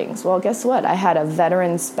about things. Well, guess what? I had a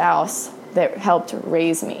veteran spouse that helped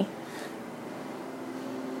raise me.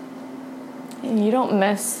 And you don't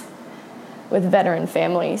mess with veteran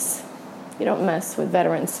families. You don't mess with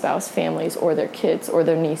veteran spouse families or their kids or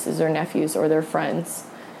their nieces or nephews or their friends,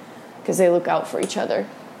 because they look out for each other.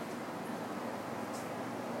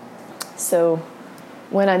 So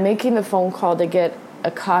when I'm making the phone call to get a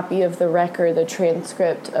copy of the record, the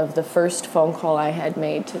transcript of the first phone call I had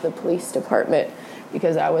made to the police department,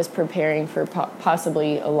 because I was preparing for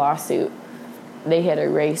possibly a lawsuit, they had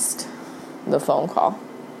erased the phone call.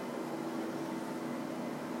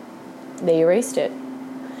 They erased it.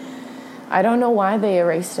 I don't know why they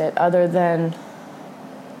erased it, other than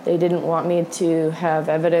they didn't want me to have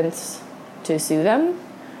evidence to sue them,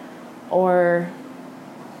 or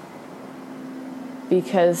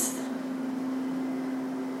because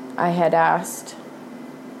I had asked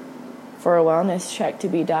for a wellness check to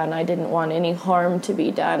be done. I didn't want any harm to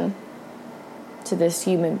be done to this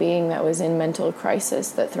human being that was in mental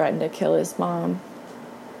crisis that threatened to kill his mom.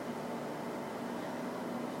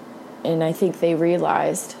 And I think they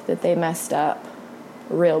realized that they messed up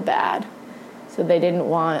real bad. So they didn't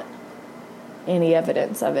want any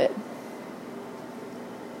evidence of it.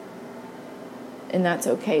 And that's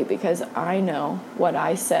okay, because I know what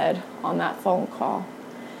I said on that phone call.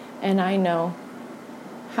 And I know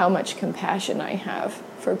how much compassion I have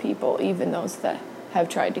for people, even those that have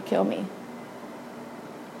tried to kill me.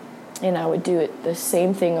 And I would do it the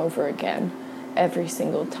same thing over again every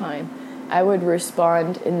single time. I would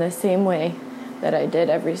respond in the same way that I did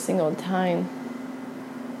every single time,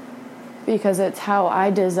 because it's how I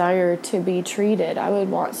desire to be treated. I would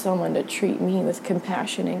want someone to treat me with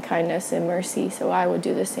compassion and kindness and mercy, so I would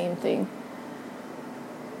do the same thing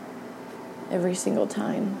every single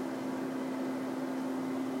time.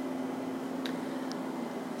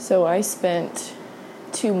 So I spent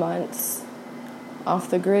 2 months off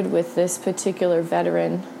the grid with this particular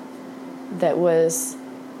veteran that was,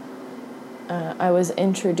 I was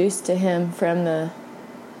introduced to him from the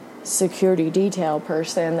security detail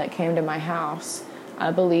person that came to my house.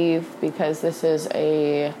 I believe because this is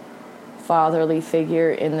a fatherly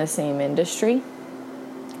figure in the same industry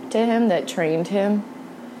to him that trained him,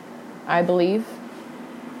 I believe,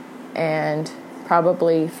 and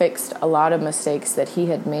probably fixed a lot of mistakes that he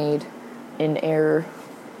had made in error,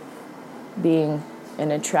 being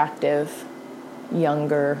an attractive,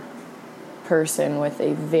 younger person with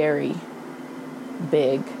a very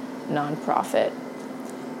big nonprofit.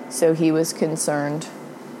 So he was concerned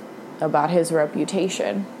about his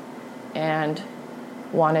reputation and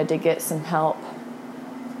wanted to get some help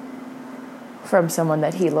from someone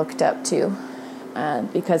that he looked up to.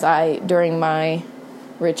 Because during my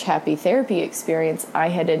Rich Happy Therapy experience, I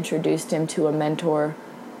had introduced him to a mentor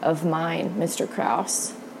of mine. Mr.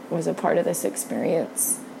 Krause was a part of this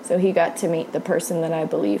experience. So he got to meet the person that I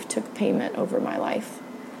believe took payment over my life,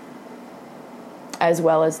 as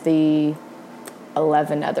well as the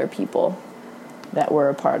 11 other people that were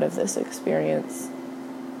a part of this experience.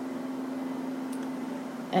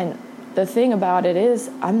 And the thing about it is,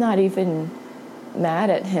 I'm not even mad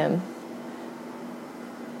at him,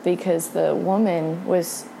 because the woman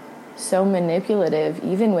was so manipulative,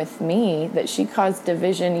 even with me, that she caused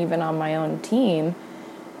division even on my own team.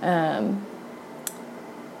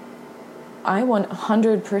 I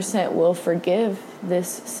 100% will forgive this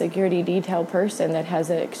security detail person that has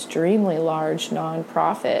an extremely large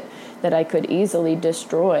nonprofit that I could easily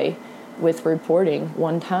destroy with reporting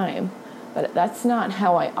one time. But that's not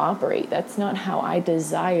how I operate. That's not how I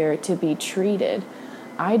desire to be treated.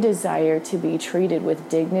 I desire to be treated with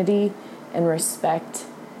dignity and respect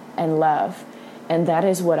and love. And that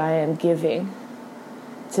is what I am giving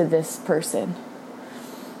to this person.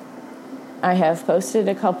 I have posted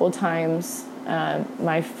a couple times.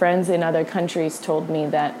 My friends in other countries told me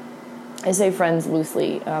that, I say friends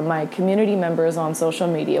loosely, my community members on social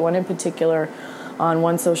media, one in particular on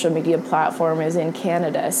one social media platform is in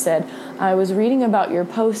Canada, said, I was reading about your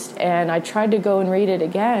post and I tried to go and read it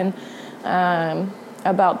again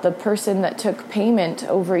about the person that took payment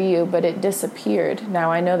over you, but it disappeared.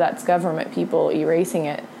 Now I know that's government people erasing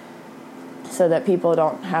it so that people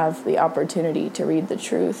don't have the opportunity to read the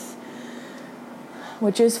truth,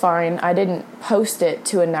 which is fine. I didn't post it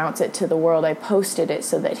to announce it to the world. I posted it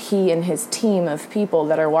so that he and his team of people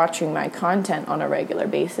that are watching my content on a regular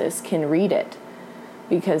basis can read it,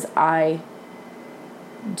 because I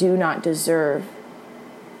do not deserve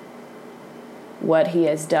what he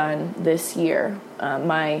has done this year.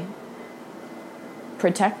 My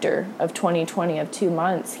protector of 2020 of 2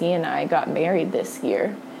 months, he and I got married this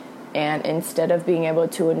year. And instead of being able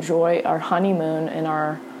to enjoy our honeymoon and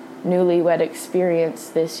our newlywed experience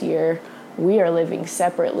this year, we are living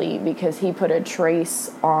separately because he put a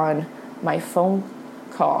trace on my phone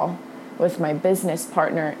call with my business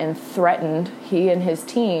partner and threatened, he and his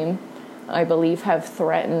team, I believe, have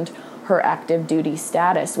threatened her active duty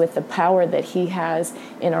status with the power that he has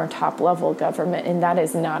in our top level government. And that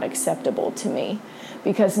is not acceptable to me,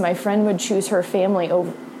 because my friend would choose her family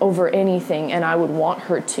over anything, and I would want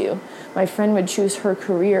her to. My friend would choose her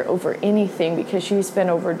career over anything because she spent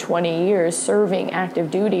over 20 years serving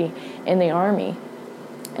active duty in the Army.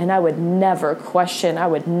 And I would never question, I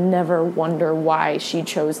would never wonder why she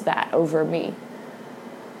chose that over me.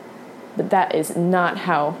 But that is not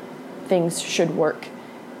how things should work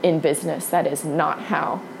in business. That is not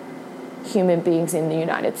how human beings in the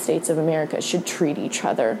United States of America should treat each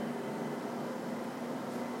other.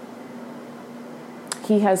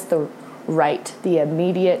 He has the right, the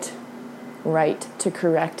immediate right to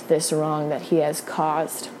correct this wrong that he has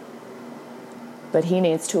caused. But he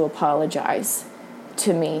needs to apologize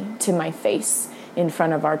to me, to my face, in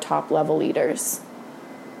front of our top level leaders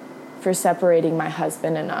for separating my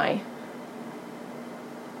husband and I,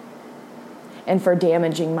 and for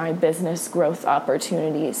damaging my business growth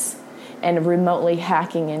opportunities and remotely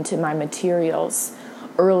hacking into my materials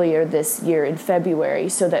earlier this year in February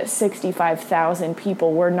so that 65,000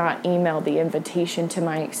 people were not emailed the invitation to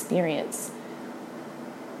my experience.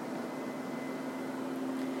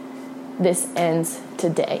 This ends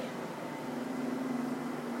today.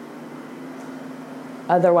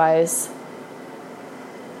 Otherwise,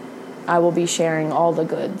 I will be sharing all the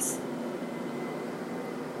goods.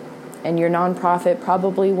 And your nonprofit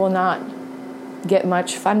probably will not get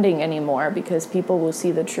much funding anymore because people will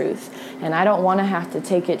see the truth. And I don't want to have to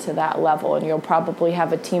take it to that level, and you'll probably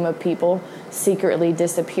have a team of people secretly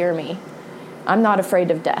disappear me. I'm not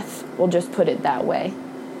afraid of death. We'll just put it that way.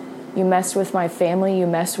 You messed with my family, you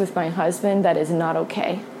messed with my husband, that is not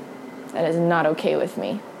okay. That is not okay with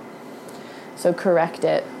me. So correct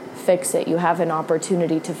it, fix it. You have an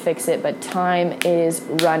opportunity to fix it, but time is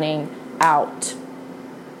running out.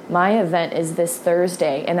 My event is this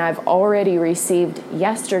Thursday, and I've already received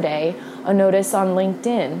yesterday a notice on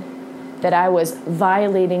LinkedIn that I was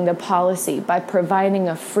violating the policy by providing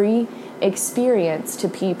a free experience to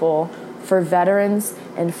people for veterans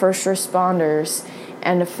and first responders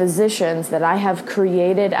and physicians that I have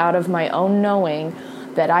created out of my own knowing,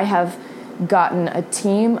 that I have gotten a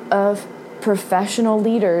team of professional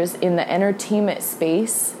leaders in the entertainment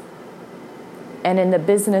space and in the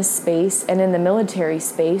business space and in the military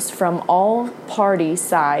space from all party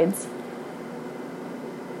sides,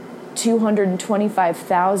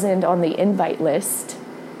 225,000 on the invite list,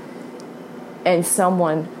 and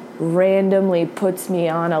someone randomly puts me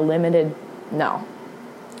on a limited, no.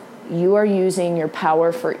 You are using your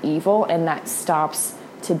power for evil, and that stops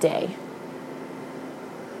today.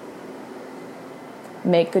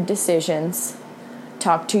 Make good decisions,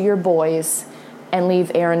 talk to your boys, and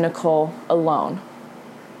leave Erin Nicole alone.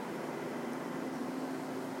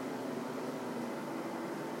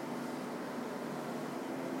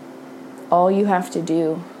 All you have to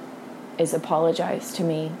do is apologize to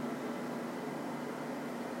me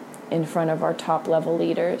in front of our top level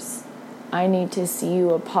leaders. I need to see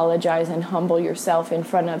you apologize and humble yourself in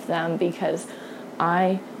front of them, because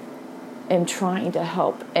I am trying to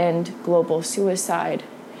help end global suicide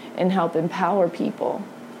and help empower people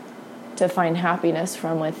to find happiness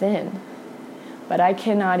from within. But I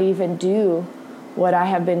cannot even do what I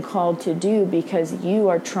have been called to do because you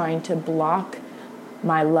are trying to block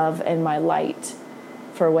my love and my light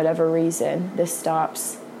for whatever reason. This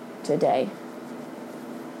stops today.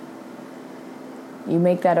 You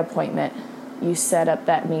make that appointment, you set up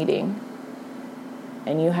that meeting,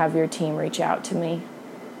 and you have your team reach out to me.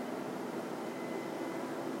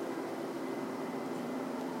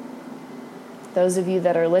 Those of you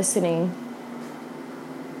that are listening,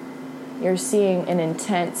 you're seeing an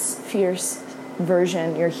intense, fierce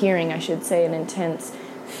version, you're hearing, I should say, an intense,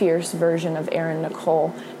 fierce version of Erin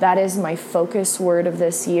Nicole. That is my focus word of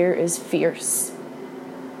this year, is fierce.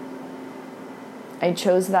 I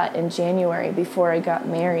chose that in January before I got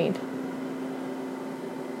married.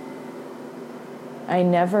 I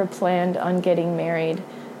never planned on getting married,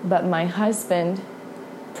 but my husband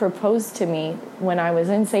proposed to me when I was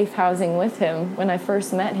in safe housing with him. When I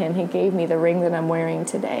first met him, he gave me the ring that I'm wearing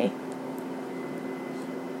today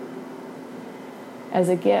as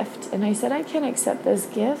a gift. And I said, I can't accept this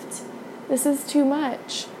gift. This is too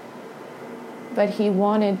much. But he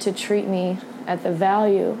wanted to treat me at the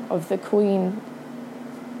value of the queen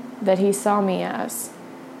that he saw me as.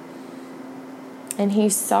 And he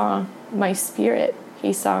saw my spirit.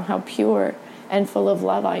 He saw how pure and full of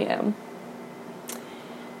love I am.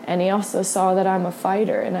 And he also saw that I'm a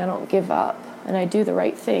fighter and I don't give up. And I do the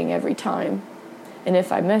right thing every time. And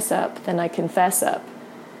if I mess up, then I confess up.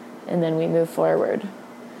 And then we move forward.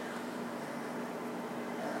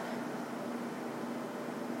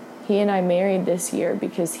 He and I married this year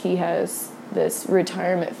because he has this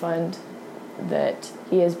retirement fund that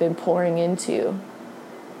he has been pouring into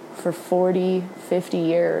for 40, 50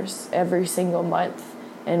 years, every single month.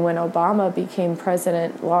 And when Obama became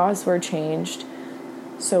president, laws were changed.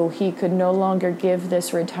 So he could no longer give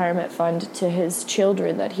this retirement fund to his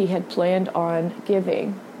children that he had planned on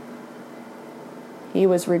giving. He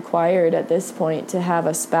was required at this point to have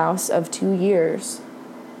a spouse of 2 years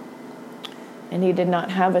and he did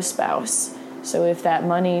not have a spouse. So if that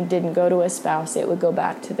money didn't go to a spouse, it would go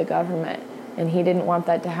back to the government. And he didn't want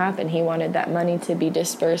that to happen. He wanted that money to be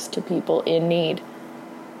dispersed to people in need.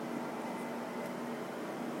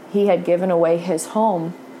 He had given away his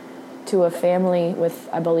home to a family with,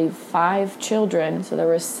 I believe, 5 children. So there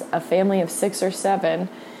was a family of 6 or 7.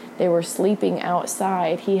 They were sleeping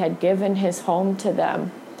outside. He had given his home to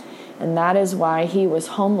them. And that is why he was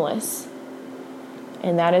homeless.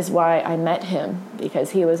 And that is why I met him,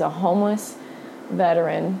 because he was a homeless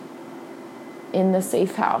veteran in the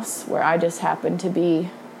safe house where I just happened to be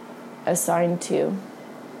assigned to.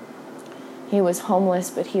 He was homeless,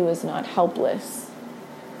 but he was not helpless.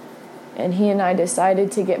 And he and I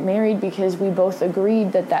decided to get married because we both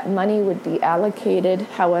agreed that that money would be allocated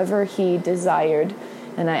however he desired.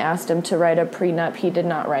 And I asked him to write a prenup. He did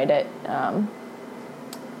not write it.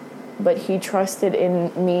 But he trusted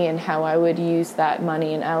in me and how I would use that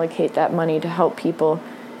money and allocate that money to help people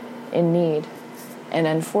in need. And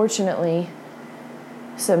unfortunately,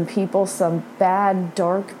 some people, some bad,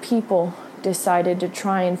 dark people, decided to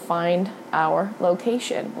try and find our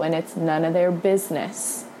location when it's none of their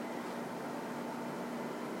business.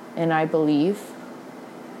 And I believe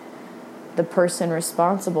the person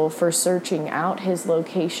responsible for searching out his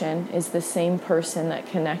location is the same person that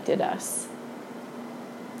connected us.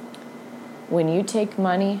 When you take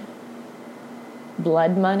money,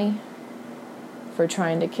 blood money, for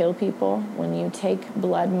trying to kill people, when you take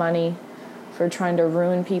blood money for trying to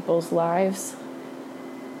ruin people's lives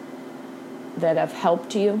that have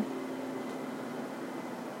helped you,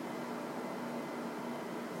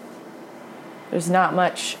 there's not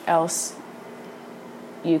much else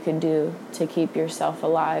you can do to keep yourself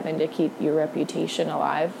alive and to keep your reputation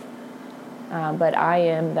alive. But I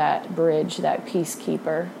am that bridge, that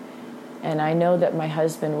peacekeeper, and I know that my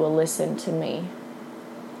husband will listen to me.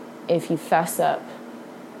 If you fess up,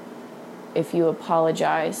 if you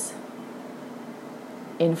apologize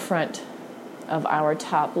in front of our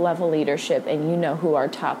top level leadership, and you know who our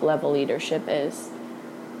top level leadership is.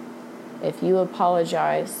 If you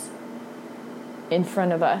apologize in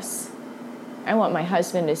front of us, I want my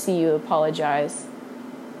husband to see you apologize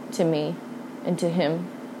to me and to him.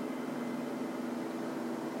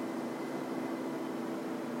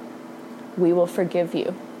 We will forgive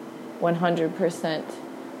you 100%.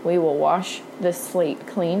 We will wash the slate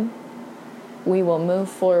clean. We will move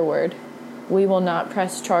forward. We will not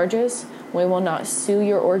press charges. We will not sue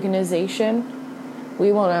your organization.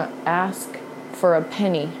 We will not ask for a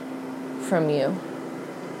penny from you.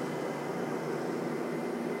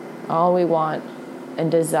 All we want and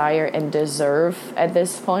desire and deserve at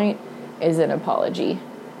this point is an apology.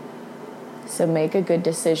 So make a good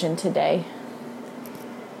decision today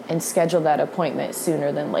and schedule that appointment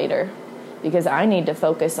sooner than later, because I need to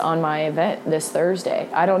focus on my event this Thursday.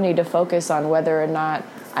 I don't need to focus on whether or not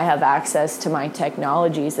I have access to my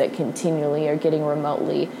technologies that continually are getting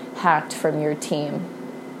remotely hacked from your team.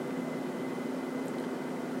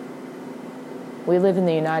 We live in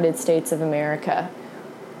the United States of America.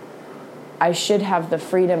 I should have the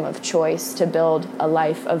freedom of choice to build a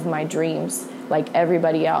life of my dreams like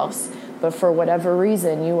everybody else. But for whatever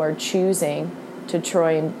reason, you are choosing to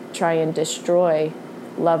try and destroy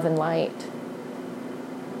love and light.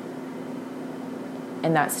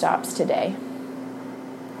 And that stops today.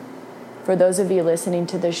 For those of you listening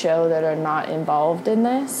to the show that are not involved in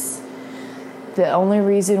this, the only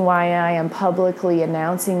reason why I am publicly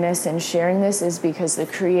announcing this and sharing this is because the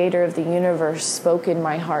Creator of the universe spoke in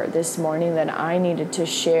my heart this morning that I needed to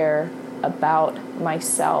share about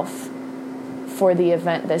myself for the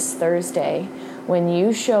event this Thursday. When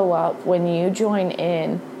you show up, when you join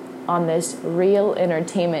in on this real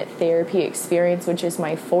entertainment therapy experience, which is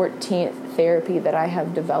my 14th therapy that I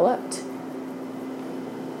have developed,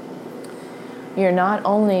 you're not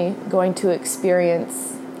only going to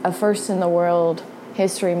experience a first-in-the-world,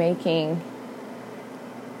 history-making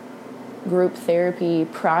group therapy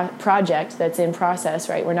project that's in process,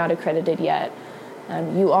 right? We're not accredited yet.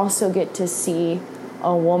 You also get to see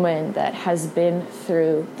a woman that has been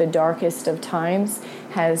through the darkest of times,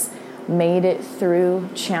 has made it through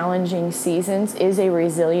challenging seasons, is a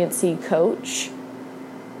resiliency coach,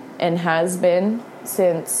 and has been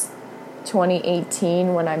since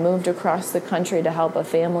 2018 when I moved across the country to help a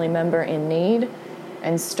family member in need,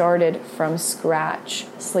 and started from scratch,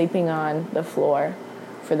 sleeping on the floor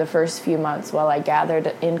for the first few months while I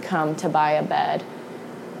gathered income to buy a bed.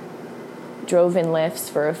 Drove in Lyfts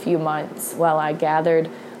for a few months while I gathered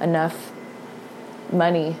enough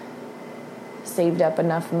money, saved up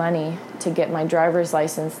enough money to get my driver's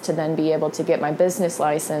license, to then be able to get my business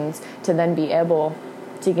license, to then be able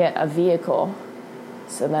to get a vehicle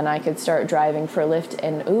so then I could start driving for Lyft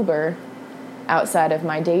and Uber outside of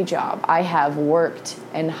my day job. I have worked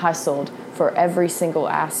and hustled for every single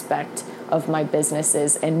aspect of my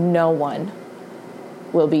businesses, and no one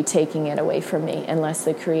will be taking it away from me unless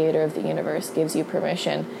the creator of the universe gives you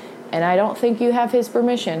permission. And I don't think you have his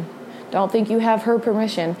permission. Don't think you have her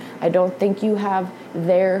permission. I don't think you have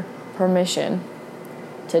their permission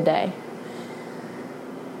today.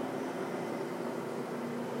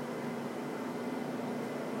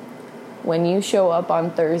 When you show up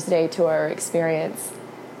on Thursday to our experience,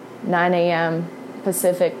 9 a.m.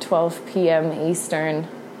 Pacific, 12 p.m. Eastern,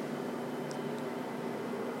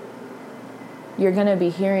 you're going to be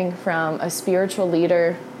hearing from a spiritual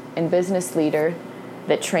leader and business leader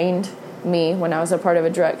that trained me when I was a part of a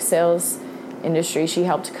direct sales industry. She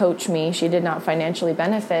helped coach me. She did not financially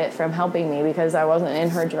benefit from helping me because I wasn't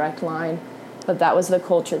in her direct line, but that was the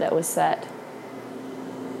culture that was set.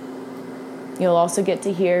 You'll also get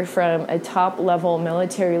to hear from a top-level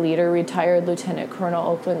military leader, retired Lieutenant Colonel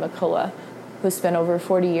Oakland McCullough, who spent over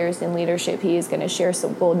 40 years in leadership. He is going to share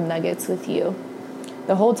some golden nuggets with you.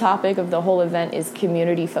 The whole topic of the whole event is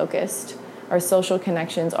community-focused. Our social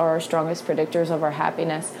connections are our strongest predictors of our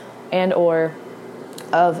happiness and or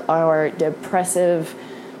of our depressive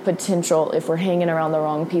potential if we're hanging around the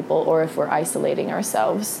wrong people or if we're isolating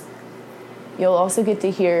ourselves. You'll also get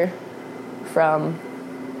to hear from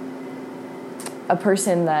a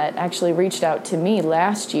person that actually reached out to me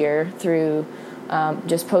last year through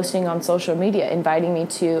just posting on social media, inviting me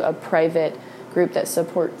to a private group that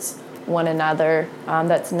supports one another,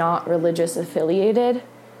 that's not religious affiliated,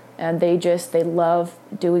 and they love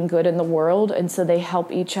doing good in the world, and so they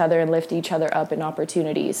help each other and lift each other up in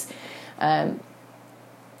opportunities.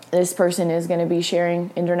 This person is going to be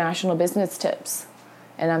sharing international business tips,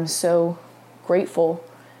 and I'm so grateful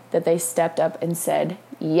that they stepped up and said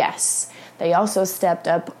yes. They also stepped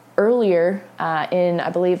up earlier in, I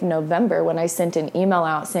believe, November, when I sent an email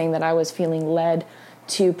out saying that I was feeling led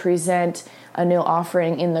to present a new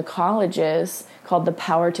offering in the colleges called the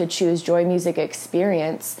Power to Choose Joy Music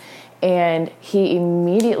Experience. And he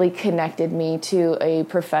immediately connected me to a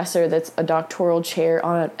professor that's a doctoral chair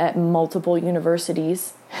at multiple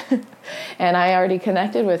universities. And I already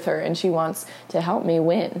connected with her, and she wants to help me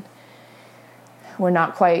win. We're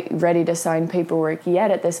not quite ready to sign paperwork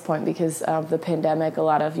yet at this point because of the pandemic. A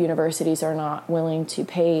lot of universities are not willing to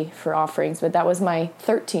pay for offerings, but that was my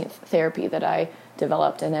 13th therapy that I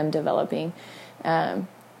developed and am developing.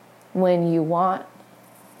 When you want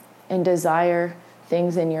and desire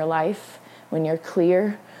things in your life, when you're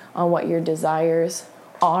clear on what your desires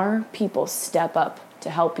are, people step up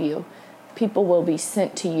to help you. People will be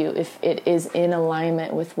sent to you if it is in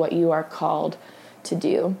alignment with what you are called to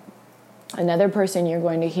do. Another person you're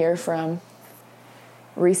going to hear from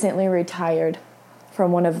recently retired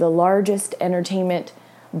from one of the largest entertainment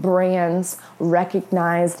brands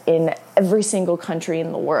recognized in every single country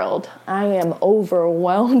in the world. I am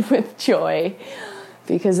overwhelmed with joy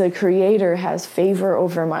because the Creator has favor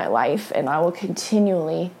over my life, and I will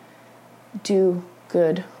continually do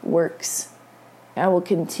good works. I will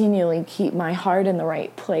continually keep my heart in the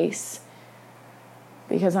right place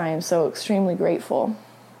because I am so extremely grateful.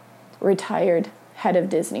 Retired head of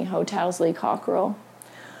Disney Hotels, Lee Cockrell,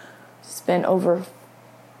 spent over,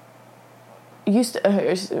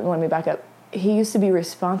 let me back up. He used to be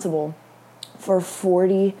responsible for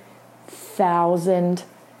 40,000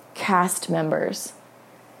 cast members.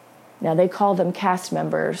 Now they call them cast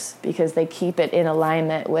members because they keep it in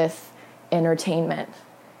alignment with entertainment.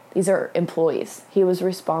 These are employees. He was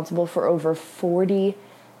responsible for over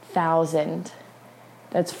 40,000.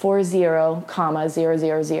 That's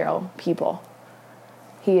 40,000 people.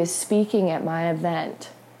 He is speaking at my event.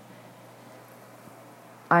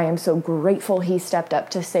 I am so grateful he stepped up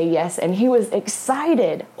to say yes, and he was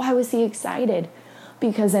excited. Why was he excited?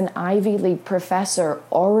 Because an Ivy League professor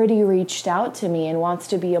already reached out to me and wants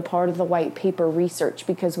to be a part of the white paper research,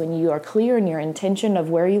 because when you are clear in your intention of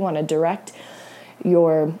where you want to direct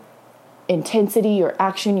your intensity, your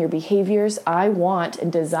action, your behaviors, I want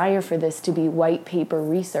and desire for this to be white paper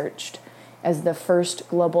researched as the first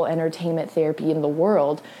global entertainment therapy in the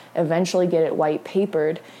world, eventually get it white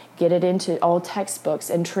papered, get it into all textbooks,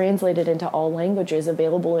 and translate it into all languages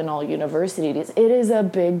available in all universities. It is a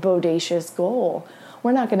big, bodacious goal.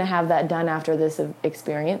 We're not going to have that done after this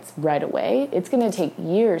experience right away. It's going to take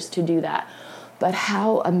years to do that. But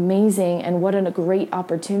how amazing and what a great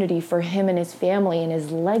opportunity for him and his family and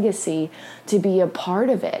his legacy to be a part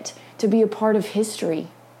of it, to be a part of history.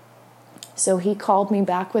 So he called me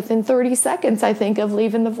back within 30 seconds, I think, of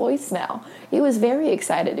leaving the voicemail. He was very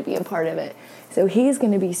excited to be a part of it. So he's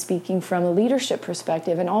going to be speaking from a leadership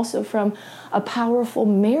perspective and also from a powerful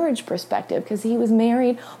marriage perspective, because he was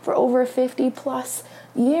married for over 50 plus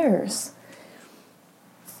years.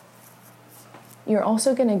 You're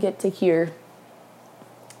also going to get to hear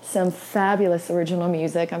some fabulous original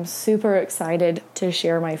music. I'm super excited to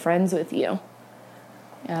share my friends with you.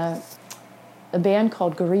 A band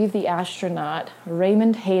called Grieve the Astronaut,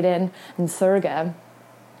 Raymond Hayden and Serga.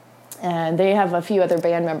 And they have a few other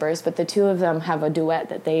band members, but the two of them have a duet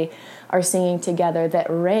that they are singing together that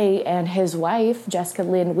Ray and his wife, Jessica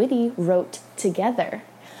Lynn Whitty, wrote together.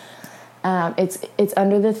 It's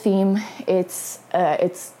under the theme. It's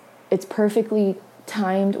perfectly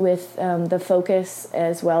timed with the focus,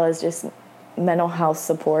 as well as just mental health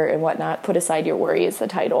support and whatnot. Put Aside Your Worry is the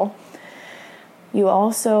title. You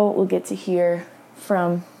also will get to hear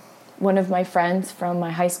from one of my friends from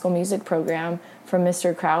my high school music program, from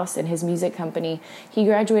Mr. Krause and his music company. He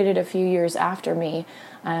graduated a few years after me.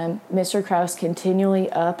 Mr. Krause continually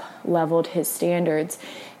up-leveled his standards,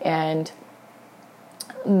 and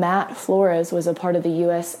Matt Flores was a part of the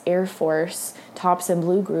U.S. Air Force Tops in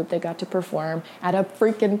Blue group that got to perform at a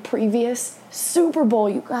freaking previous Super Bowl,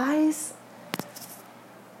 you guys.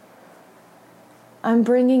 I'm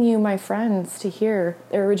bringing you my friends to hear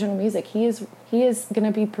their original music. He is going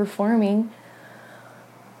to be performing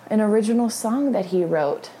an original song that he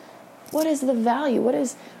wrote. What is the value? What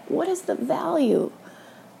is the value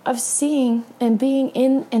of seeing and being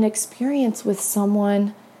in an experience with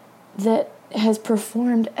someone that has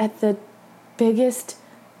performed at the biggest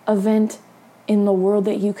event in the world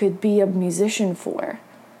that you could be a musician for,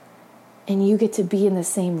 and you get to be in the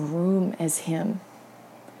same room as him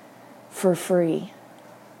for free?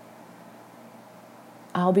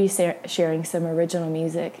 I'll be sharing some original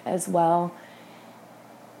music as well.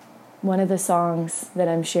 One of the songs that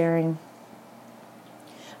I'm sharing,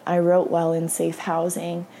 I wrote while in safe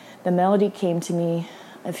housing. The melody came to me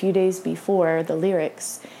a few days before the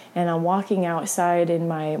lyrics, and I'm walking outside in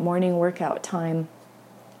my morning workout time,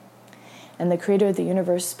 and the creator of the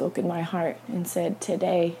universe spoke in my heart and said,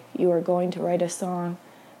 "Today you are going to write a song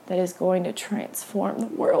that is going to transform the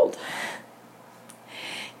world."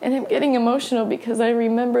 And I'm getting emotional because I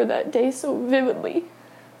remember that day so vividly.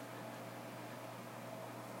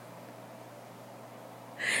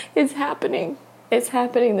 It's happening. It's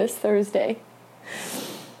happening this Thursday.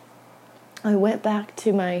 I went back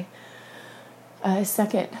to my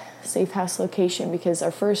second safe house location, because our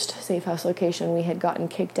first safe house location we had gotten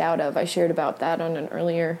kicked out of. I shared about that on an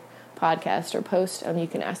earlier podcast or post. You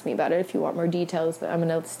can ask me about it if you want more details, but I'm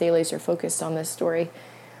going to stay laser focused on this story.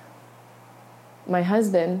 My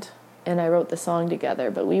husband and I wrote the song together,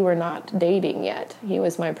 but we were not dating yet. He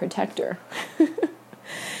was my protector.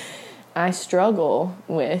 I struggle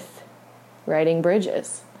with writing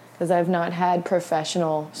bridges because I've not had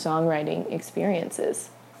professional songwriting experiences.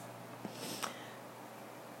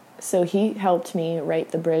 So he helped me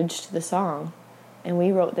write the bridge to the song, and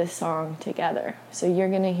we wrote this song together. So you're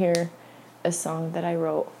going to hear a song that I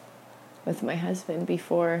wrote with my husband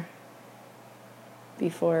before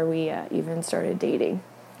we even started dating.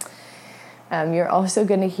 You're also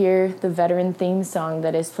going to hear the veteran theme song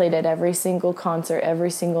that is played at every single concert,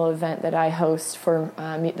 every single event that I host for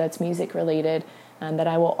that's music related, that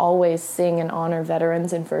I will always sing and honor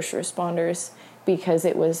veterans and first responders, because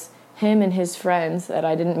it was him and his friends that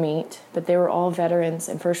I didn't meet, but they were all veterans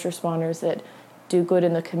and first responders that do good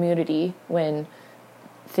in the community when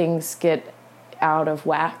things get out of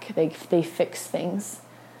whack. They fix things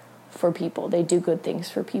for people. They do good things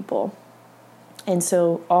for people. And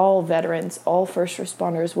so all veterans, all first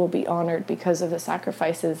responders will be honored because of the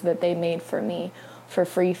sacrifices that they made for me for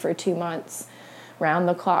free for 2 months, round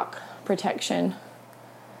the clock protection.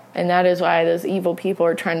 And that is why those evil people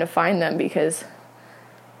are trying to find them, because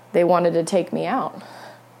they wanted to take me out.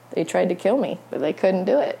 They tried to kill me, but they couldn't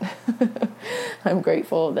do it. I'm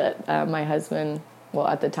grateful that my husband, well,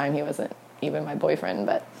 at the time he wasn't even my boyfriend,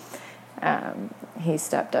 but he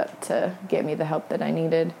stepped up to get me the help that I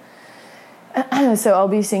needed. So I'll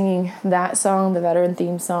be singing that song, the veteran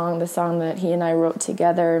theme song, the song that he and I wrote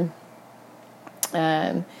together.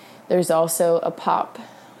 There's also a pop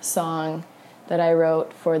song that I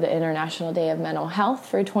wrote for the International Day of Mental Health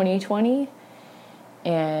for 2020.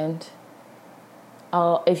 And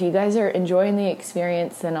if you guys are enjoying the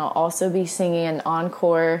experience, then I'll also be singing an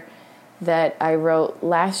encore that I wrote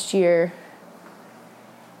last year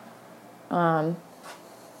to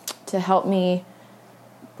help me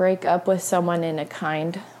break up with someone in a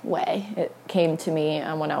kind way. It came to me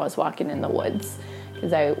when I was walking in the woods,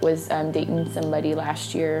 because I was dating somebody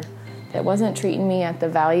last year that wasn't treating me at the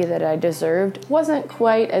value that I deserved. Wasn't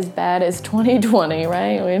quite as bad as 2020,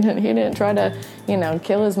 right? He didn't try to,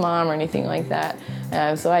 kill his mom or anything like that.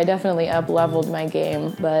 So I definitely up-leveled my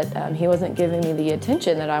game, but he wasn't giving me the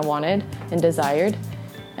attention that I wanted and desired.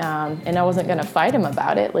 And I wasn't gonna fight him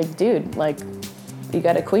about it. Like, dude, you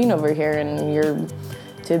got a queen over here and you're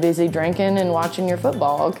too busy drinking and watching your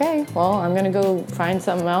football. Okay, well, I'm gonna go find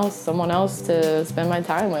someone else to spend my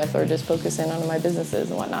time with, or just focus in on my businesses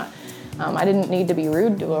and whatnot. I didn't need to be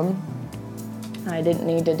rude to him. I didn't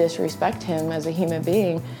need to disrespect him as a human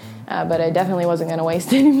being, but I definitely wasn't going to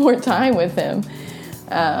waste any more time with him.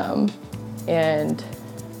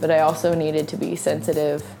 But I also needed to be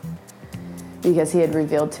sensitive because he had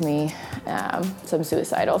revealed to me some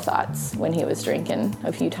suicidal thoughts when he was drinking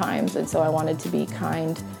a few times, and so I wanted to be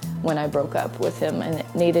kind when I broke up with him, and it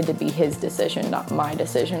needed to be his decision, not my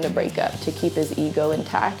decision to break up, to keep his ego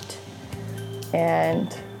intact.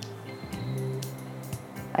 And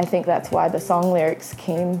I think that's why the song lyrics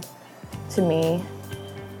came to me,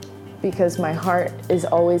 because my heart is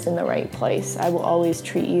always in the right place. I will always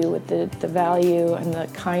treat you with the value and the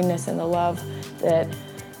kindness and the love that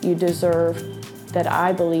you deserve, that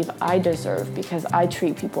I believe I deserve, because I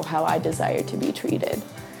treat people how I desire to be treated.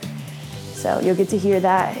 So you'll get to hear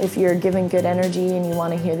that if you're giving good energy and you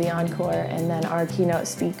want to hear the encore. And then our keynote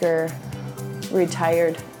speaker,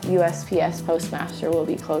 retired USPS postmaster, will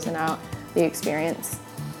be closing out the experience.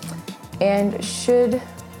 And should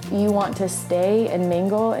you want to stay and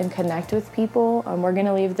mingle and connect with people, we're going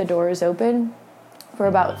to leave the doors open for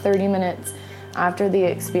about 30 minutes after the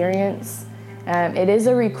experience. It is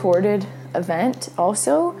a recorded event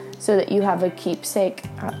also, so that you have a keepsake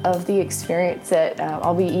of the experience that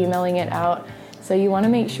I'll be emailing it out. So you want to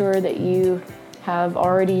make sure that you have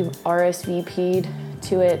already RSVP'd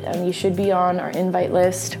to it. You should be on our invite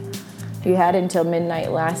list. You had until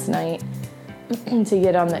midnight last night to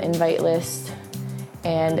get on the invite list.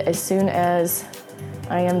 And as soon as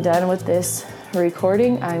I am done with this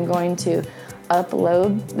recording, I'm going to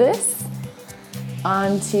upload this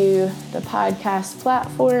onto the podcast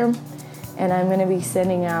platform, and I'm going to be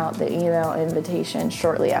sending out the email invitation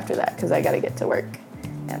shortly after that, because I got to get to work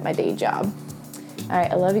at my day job. All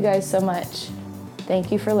right, I love you guys so much.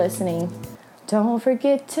 Thank you for listening. Don't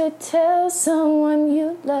forget to tell someone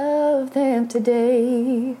you love them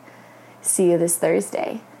today. See you this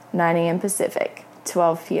Thursday, 9 a.m. Pacific,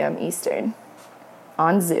 12 p.m. Eastern,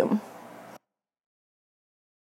 on Zoom.